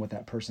understand what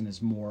that person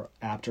is more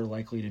apt or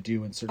likely to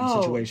do in certain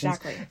situations.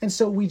 Exactly. And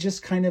so we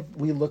just kind of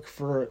we look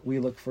for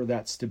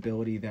that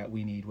stability that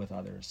we need with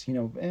others.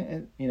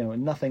 And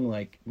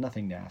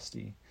nothing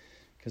nasty,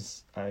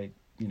 because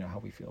how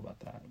we feel about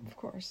that. Of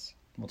course.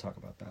 We'll talk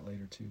about that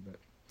later too, but.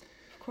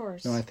 Of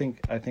course. No, I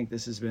think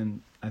this has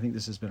been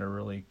a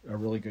really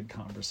good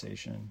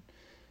conversation,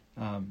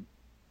 and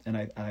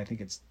I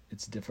think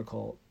it's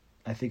difficult.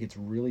 I think it's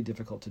really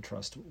difficult to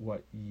trust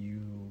what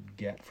you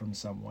get from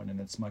someone,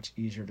 and it's much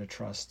easier to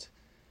trust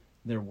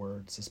their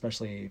words,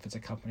 especially if it's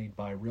accompanied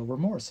by real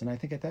remorse. And I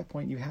think at that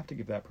point you have to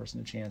give that person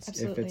a chance.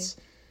 Absolutely.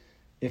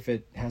 If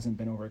it hasn't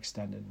been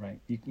overextended,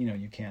 right?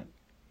 You can't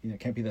it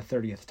can't be the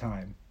 30th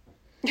time.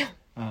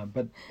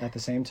 But at the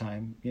same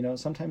time,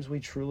 sometimes we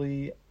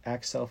truly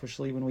act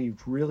selfishly when we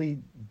really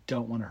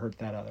don't want to hurt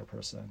that other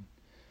person,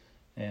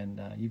 and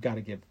you've got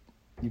to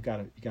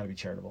be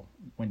charitable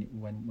when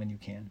you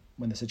can,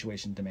 when the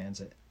situation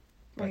demands it.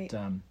 Right.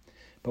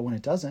 But when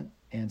it doesn't,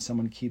 and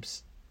someone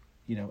keeps,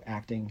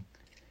 acting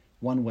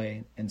one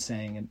way and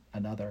saying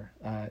another,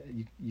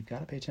 you've got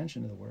to pay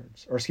attention to the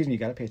words, or excuse me, you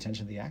got to pay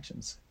attention to the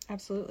actions.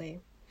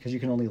 Absolutely. Because you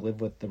can only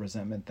live with the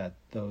resentment that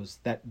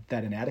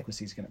that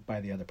inadequacy is by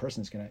the other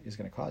person is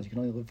gonna cause. You can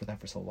only live with that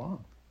for so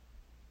long.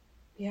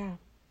 Yeah.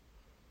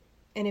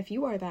 And if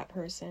you are that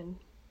person,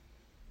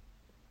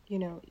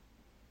 you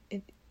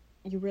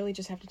really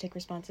just have to take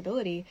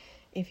responsibility.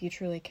 If you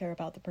truly care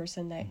about the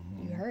person that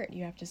Mm-hmm. you hurt,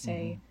 you have to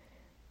say,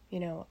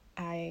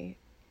 I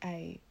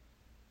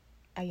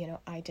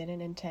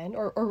didn't intend,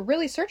 or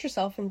really search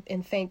yourself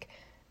and think,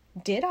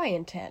 did I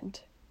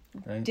intend?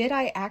 Right? Did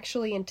I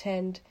actually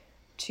intend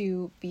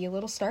to be a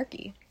little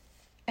snarky?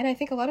 And I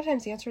think a lot of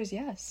times the answer is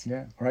yes.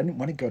 Yeah. Or I didn't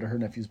want to go to her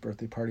nephew's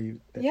birthday party.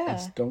 Yeah. I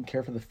just don't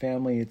care for the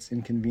family. It's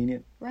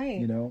inconvenient. Right.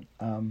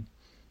 And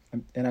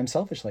I'm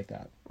selfish like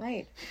that.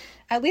 Right.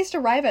 At least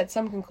arrive at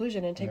some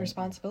conclusion and take Right.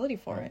 responsibility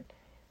for Right. it.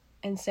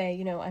 And say,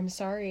 I'm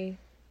sorry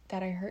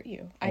that I hurt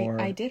you.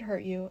 Or- I did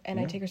hurt you, and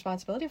I Yeah. take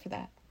responsibility for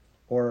that.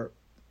 Or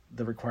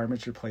the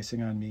requirements you're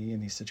placing on me in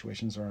these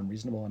situations are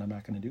unreasonable, and I'm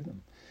not going to do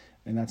them.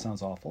 And that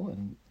sounds awful,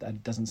 and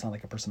that doesn't sound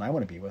like a person I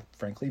want to be with,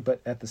 frankly.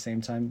 But at the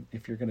same time,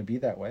 if you're going to be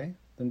that way,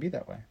 then be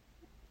that way.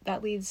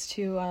 That leads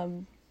to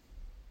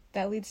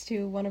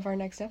one of our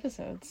next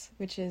episodes,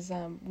 which is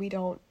we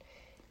don't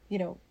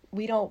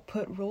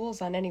put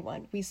rules on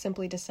anyone. We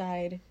simply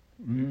decide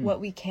what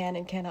we can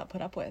and cannot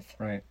put up with.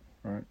 Right.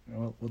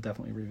 Well, we'll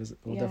definitely revisit.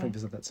 We'll Yeah. definitely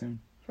visit that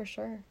soon. For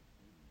sure.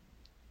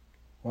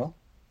 Well,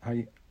 how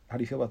do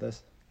you feel about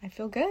this? I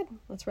feel good.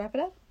 Let's wrap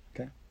it up.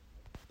 Okay.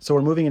 So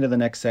we're moving into the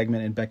next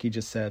segment, and Becky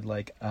just said,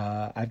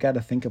 I've got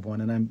to think of one,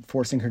 and I'm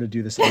forcing her to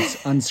do this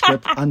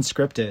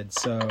unscripted.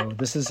 So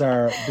this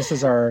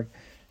is our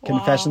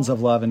confessions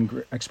of love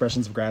and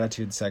expressions of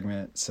gratitude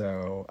segment.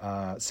 So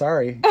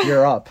sorry,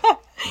 you're up.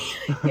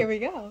 Here we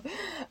go.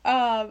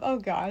 Oh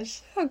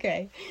gosh.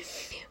 Okay.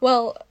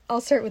 Well,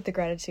 I'll start with the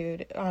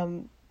gratitude.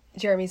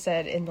 Jeremy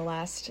said in the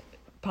last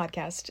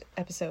podcast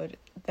episode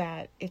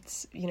that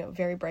it's,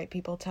 very bright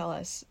people tell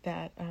us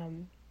that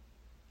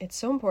it's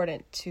so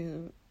important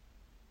to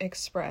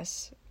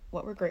express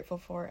what we're grateful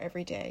for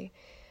every day,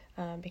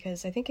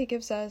 because I think it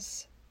gives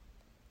us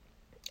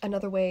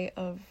another way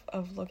of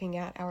looking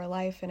at our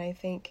life. And I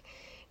think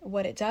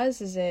what it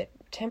does is it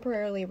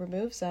temporarily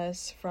removes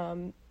us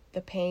from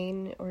the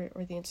pain or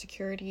the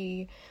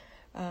insecurity,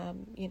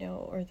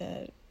 or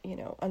the,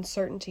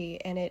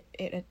 uncertainty. And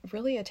it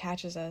really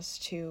attaches us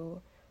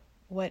to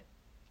what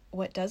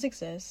does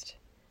exist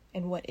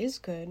and what is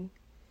good.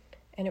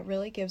 And it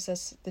really gives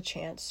us the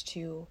chance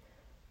to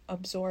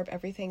absorb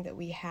everything that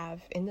we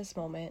have in this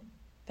moment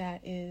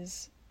that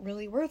is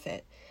really worth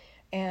it.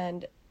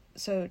 And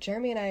so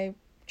Jeremy and I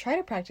try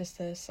to practice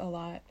this a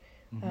lot.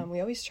 We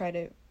always try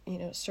to,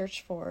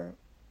 search for,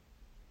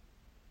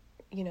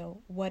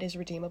 what is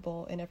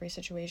redeemable in every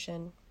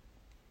situation.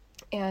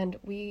 And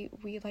we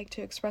like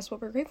to express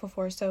what we're grateful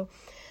for. So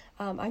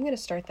I'm going to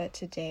start that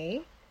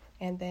today,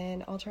 and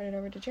then I'll turn it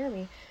over to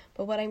Jeremy.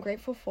 But what I'm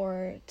grateful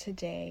for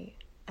today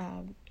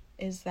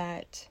is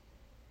that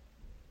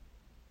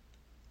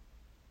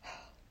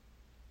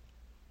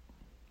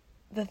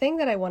the thing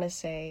that I want to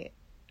say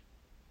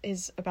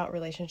is about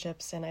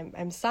relationships, and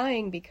I'm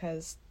sighing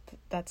because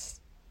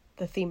that's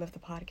the theme of the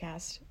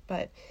podcast,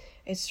 but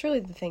it's truly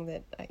the thing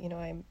that,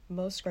 I'm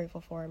most grateful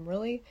for. I'm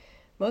really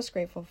most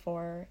grateful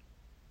for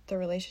the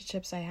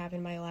relationships I have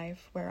in my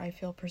life where I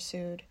feel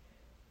pursued,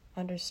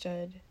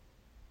 understood,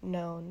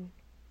 known,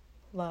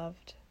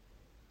 loved,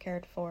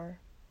 cared for,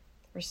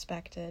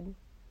 respected,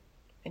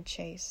 and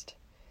chased.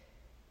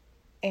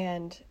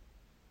 And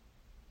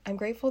I'm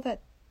grateful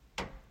that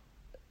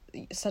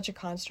such a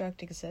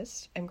construct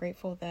exists. I'm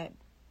grateful that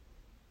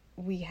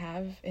we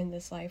have in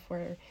this life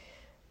where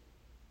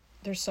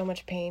there's so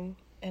much pain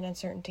and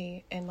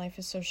uncertainty and life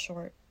is so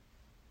short.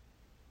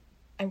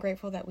 I'm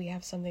grateful that we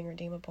have something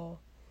redeemable,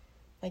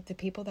 like the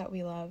people that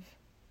we love.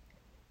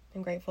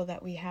 I'm grateful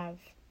that we have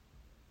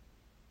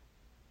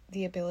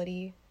the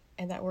ability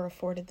and that we're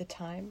afforded the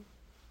time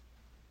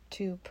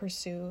to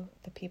pursue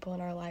the people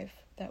in our life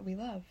that we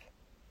love.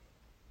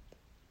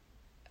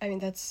 I mean,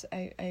 that's,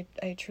 I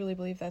truly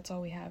believe that's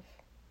all we have.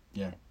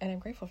 Yeah. And I'm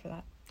grateful for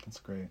that. That's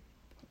great.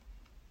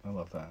 I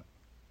love that.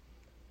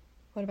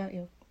 What about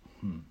you?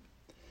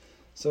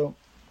 So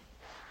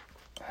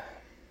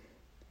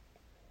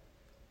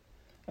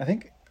I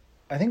think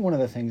one of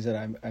the things that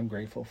I'm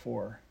grateful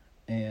for,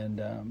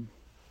 and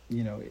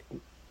you know,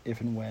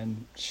 if and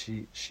when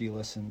she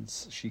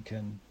listens, she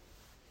can,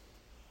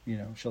 you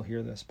know, she'll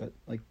hear this, but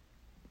like,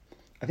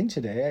 I think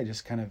today I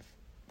just kind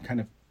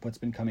of what's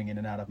been coming in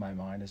and out of my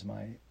mind is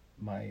my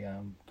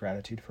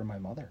gratitude for my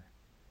mother.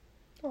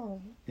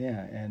 Oh.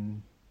 Yeah,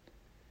 and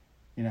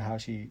you know how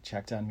she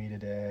checked on me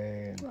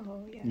today,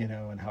 and you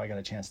know, and how I got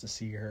a chance to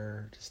see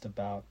her just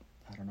about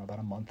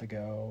a month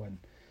ago,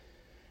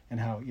 and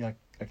how, like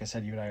I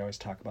said, you and I always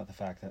talk about the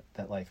fact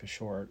that life is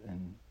short,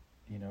 and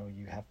you know,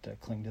 you have to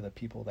cling to the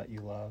people that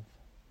you love,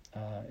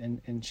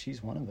 and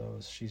she's one of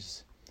those.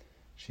 She's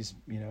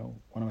you know,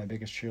 one of my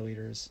biggest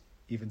cheerleaders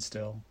even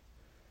still.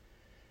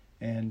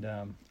 And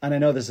I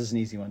know this is an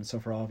easy one. So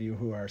for all of you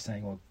who are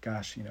saying, well,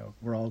 gosh, you know,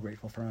 we're all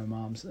grateful for our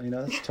moms, you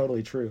know, that's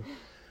totally true.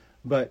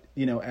 But,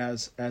 you know,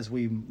 as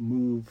we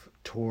move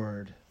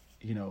toward,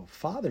 you know,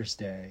 Father's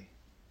Day,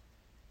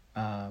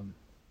 I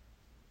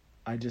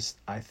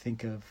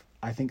think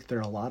there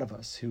are a lot of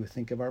us who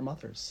think of our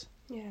mothers.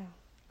 Yeah.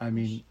 I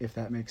mean, if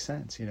that makes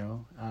sense, you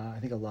know, I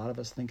think a lot of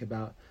us think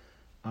about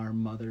our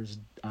mothers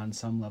on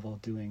some level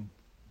doing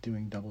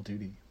double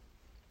duty.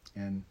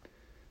 And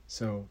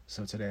so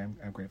today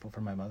I'm grateful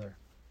for my mother.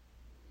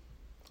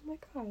 Oh my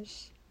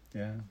gosh.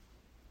 Yeah.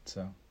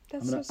 So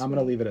That's I'm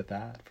gonna leave it at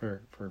that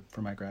for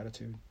my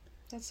gratitude.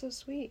 That's so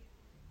sweet.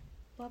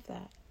 Love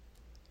that.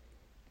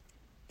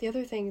 The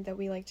other thing that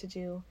we like to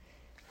do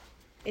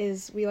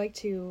is we like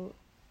to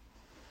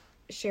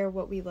share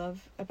what we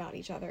love about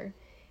each other.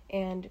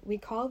 And we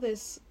call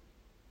this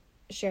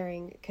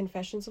sharing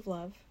Confessions of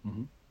Love.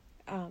 Mm-hmm.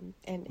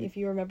 And if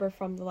you remember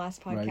from the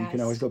last podcast... Right, you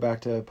can always go back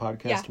to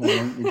podcast 1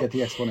 and get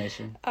the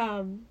explanation.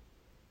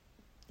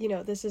 You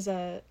know, this is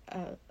a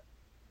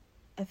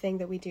thing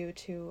that we do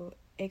to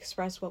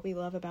express what we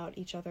love about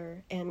each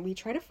other. And we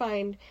try to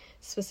find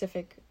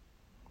specific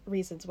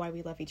reasons why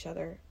we love each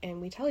other.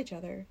 And we tell each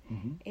other.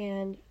 Mm-hmm.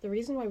 And the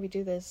reason why we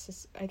do this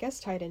is, I guess,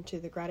 tied into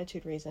the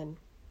gratitude reason,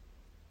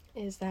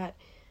 is that,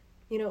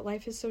 you know,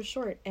 life is so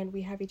short and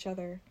we have each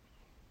other.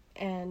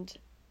 And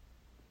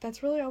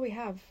that's really all we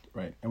have.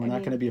 Right. And we're not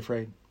going to be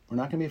afraid. We're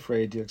not going to be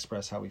afraid to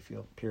express how we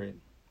feel, period.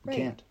 We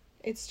can't.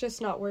 It's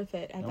just not worth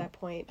it at that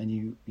point. And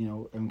you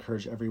know,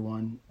 encourage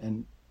everyone.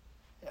 And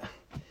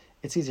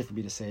it's easy for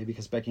me to say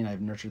because Becky and I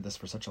have nurtured this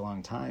for such a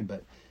long time,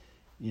 but,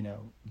 you know,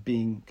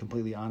 being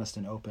completely honest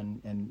and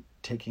open and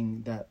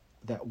taking that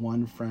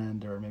one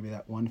friend or maybe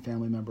that one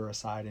family member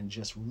aside and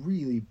just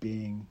really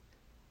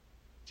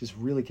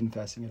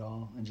confessing it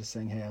all and just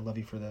saying, hey, I love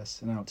you for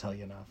this. And I don't tell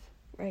you enough.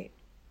 Right.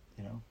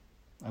 You know?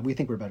 We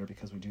think we're better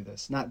because we do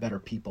this. Not better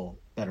people,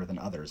 better than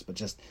others,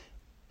 but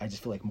I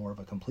just feel like more of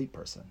a complete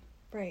person.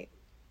 Right.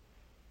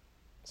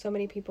 So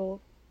many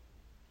people,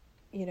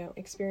 you know,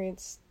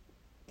 experience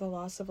the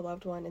loss of a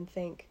loved one and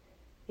think,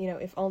 you know,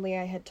 if only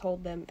I had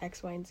told them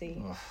X, Y, and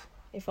Z. Ugh.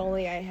 If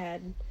only I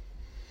had,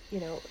 you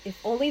know, if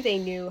only they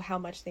knew how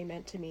much they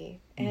meant to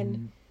me.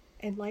 And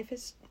life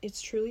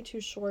it's truly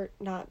too short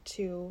not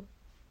to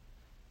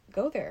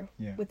go there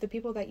with the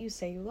people that you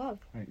say you love.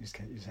 Right, you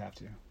just have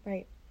to.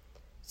 Right.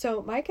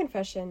 So my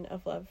confession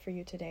of love for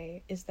you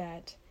today is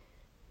that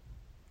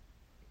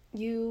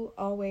you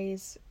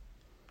always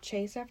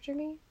chase after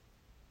me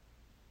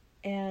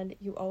and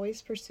you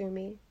always pursue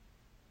me.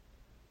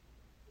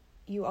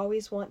 You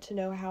always want to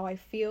know how I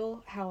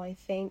feel, how I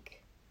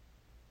think,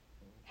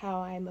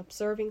 how I'm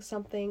observing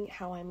something,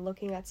 how I'm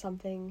looking at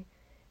something,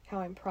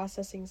 how I'm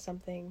processing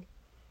something.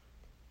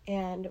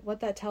 And what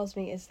that tells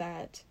me is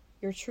that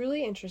you're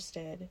truly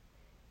interested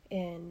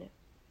in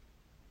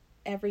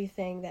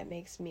everything that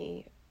makes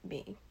me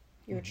me.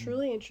 You're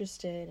truly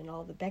interested in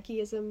all the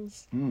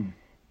Beckyisms.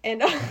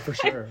 And for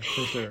sure.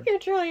 You're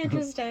truly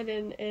interested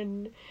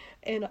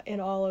in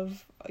all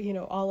of, you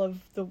know, all of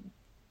the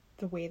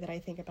way that I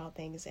think about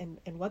things. And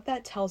what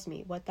that tells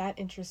me, what that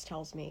interest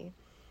tells me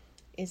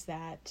is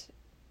that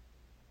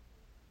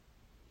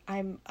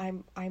I'm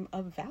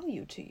of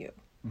value to you.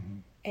 Mm-hmm.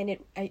 And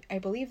I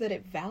believe that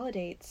it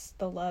validates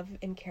the love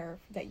and care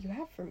that you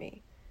have for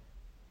me.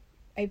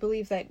 I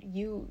believe that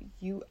you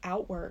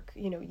outwork,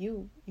 you know,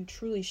 you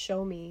truly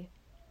show me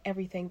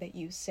everything that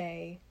you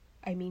say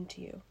I mean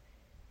to you.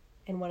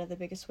 And one of the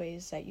biggest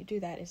ways that you do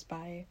that is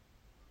by,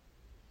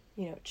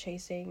 you know,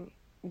 chasing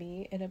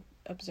me and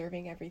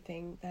observing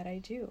everything that I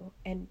do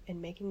and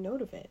making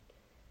note of it.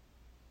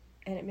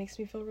 And it makes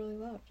me feel really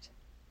loved.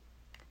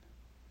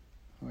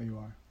 Oh, you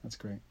are. That's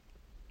great.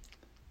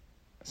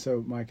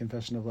 So my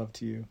confession of love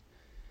to you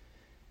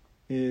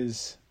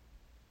is,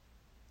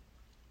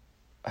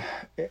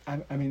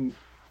 I mean,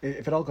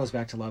 if it all goes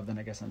back to love, then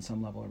I guess on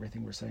some level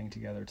everything we're saying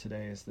together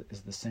today is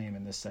the same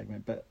in this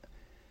segment. But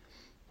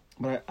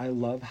But I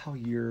love how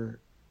you're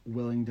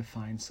willing to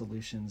find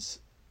solutions,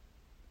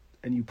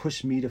 and you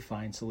push me to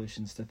find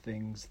solutions to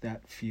things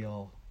that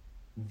feel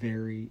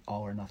very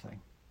all or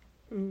nothing.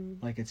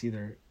 Like it's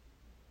either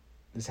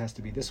this has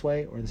to be this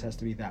way or this has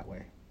to be that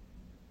way.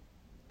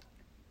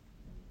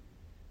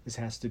 This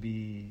has to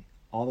be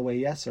all the way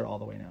yes or all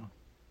the way no.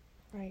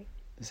 Right.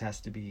 This has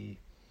to be,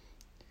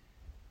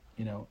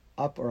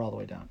 up or all the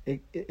way down.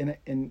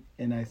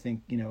 And I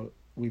think,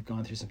 we've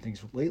gone through some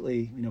things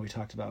lately. We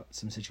talked about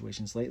some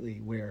situations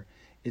lately where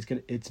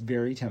it's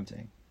very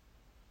tempting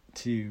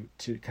to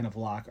kind of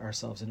lock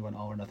ourselves into an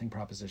all or nothing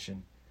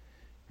proposition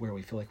where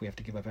we feel like we have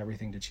to give up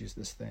everything to choose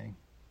this thing,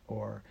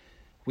 or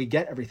we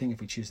get everything if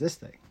we choose this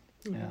thing.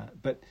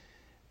 But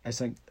I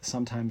think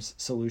sometimes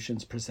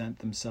solutions present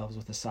themselves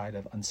with a side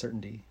of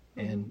uncertainty,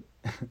 and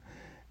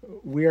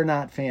we are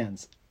not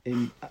fans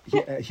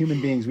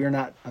human beings. We are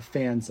not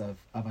fans of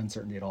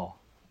uncertainty at all.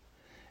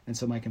 And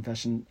so my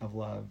confession of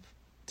love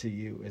to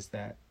you is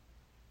that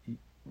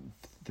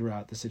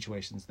throughout the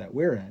situations that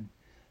we're in,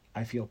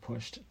 I feel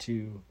pushed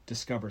to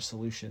discover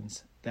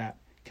solutions that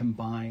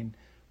combine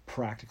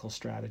practical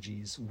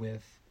strategies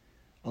with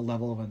a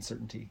level of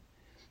uncertainty.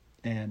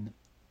 And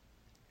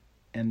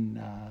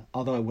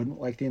although I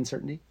wouldn't like the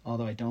uncertainty,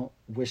 although I don't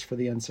wish for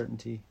the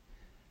uncertainty,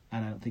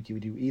 and I don't think you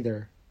would do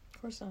either,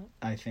 of course not,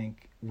 I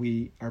think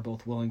we are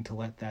both willing to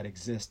let that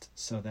exist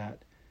so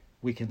that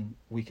we can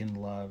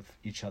love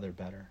each other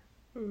better.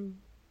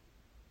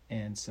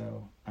 And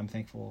so I'm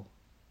thankful,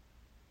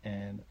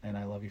 and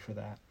I love you for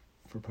that,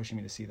 for pushing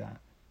me to see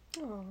that.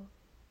 Oh,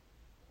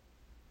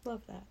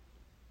 love that.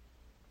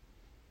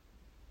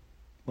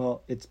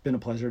 Well, it's been a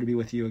pleasure to be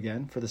with you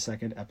again for the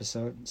second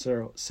episode.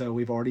 So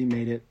we've already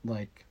made it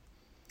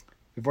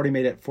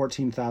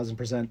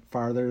 14,000%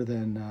 farther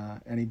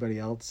than anybody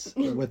else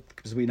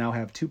because we now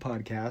have 2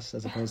 podcasts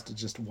as opposed to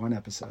just 1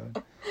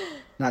 episode.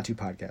 Not 2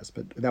 podcasts,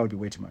 but that would be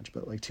way too much,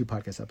 but like 2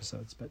 podcast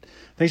episodes. But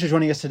thanks for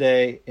joining us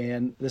today.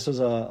 And this was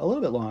a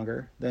little bit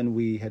longer than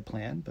we had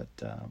planned, but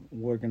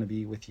we're going to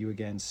be with you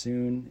again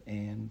soon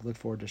and look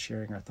forward to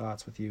sharing our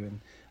thoughts with you.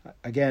 And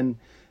again,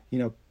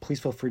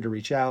 please feel free to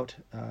reach out.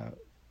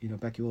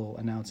 Becky will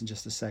announce in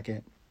just a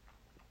second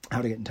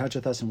how to get in touch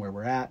with us and where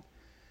we're at.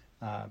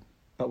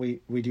 But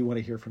we do want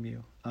to hear from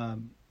you.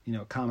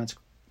 Comments,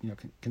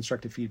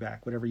 constructive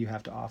feedback, whatever you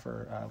have to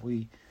offer.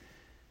 We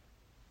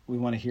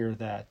want to hear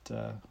that,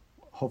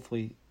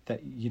 hopefully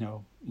that,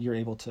 you're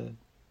able to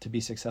be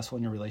successful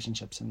in your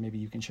relationships, and maybe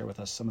you can share with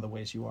us some of the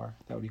ways you are.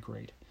 That would be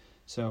great.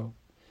 So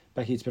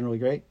Becky, it's been really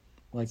great,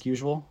 like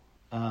usual.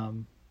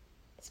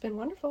 It's been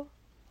wonderful.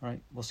 All right.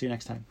 We'll see you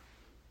next time.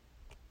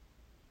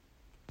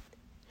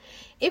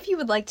 If you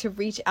would like to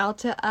reach out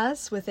to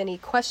us with any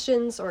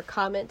questions or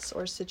comments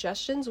or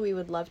suggestions, we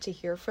would love to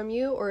hear from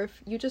you. Or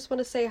if you just want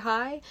to say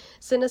hi,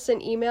 send us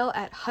an email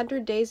at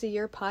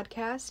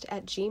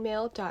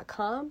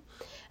 100daysayyearpodcast@gmail.com.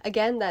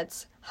 Again,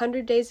 that's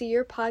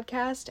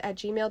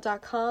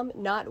 100daysayyearpodcast@gmail.com,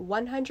 not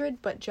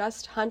 100, but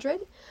just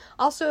 100.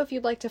 Also, if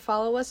you'd like to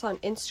follow us on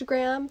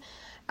Instagram,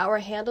 our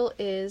handle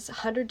is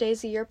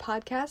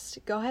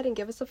 100daysayyearpodcast. Go ahead and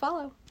give us a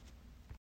follow.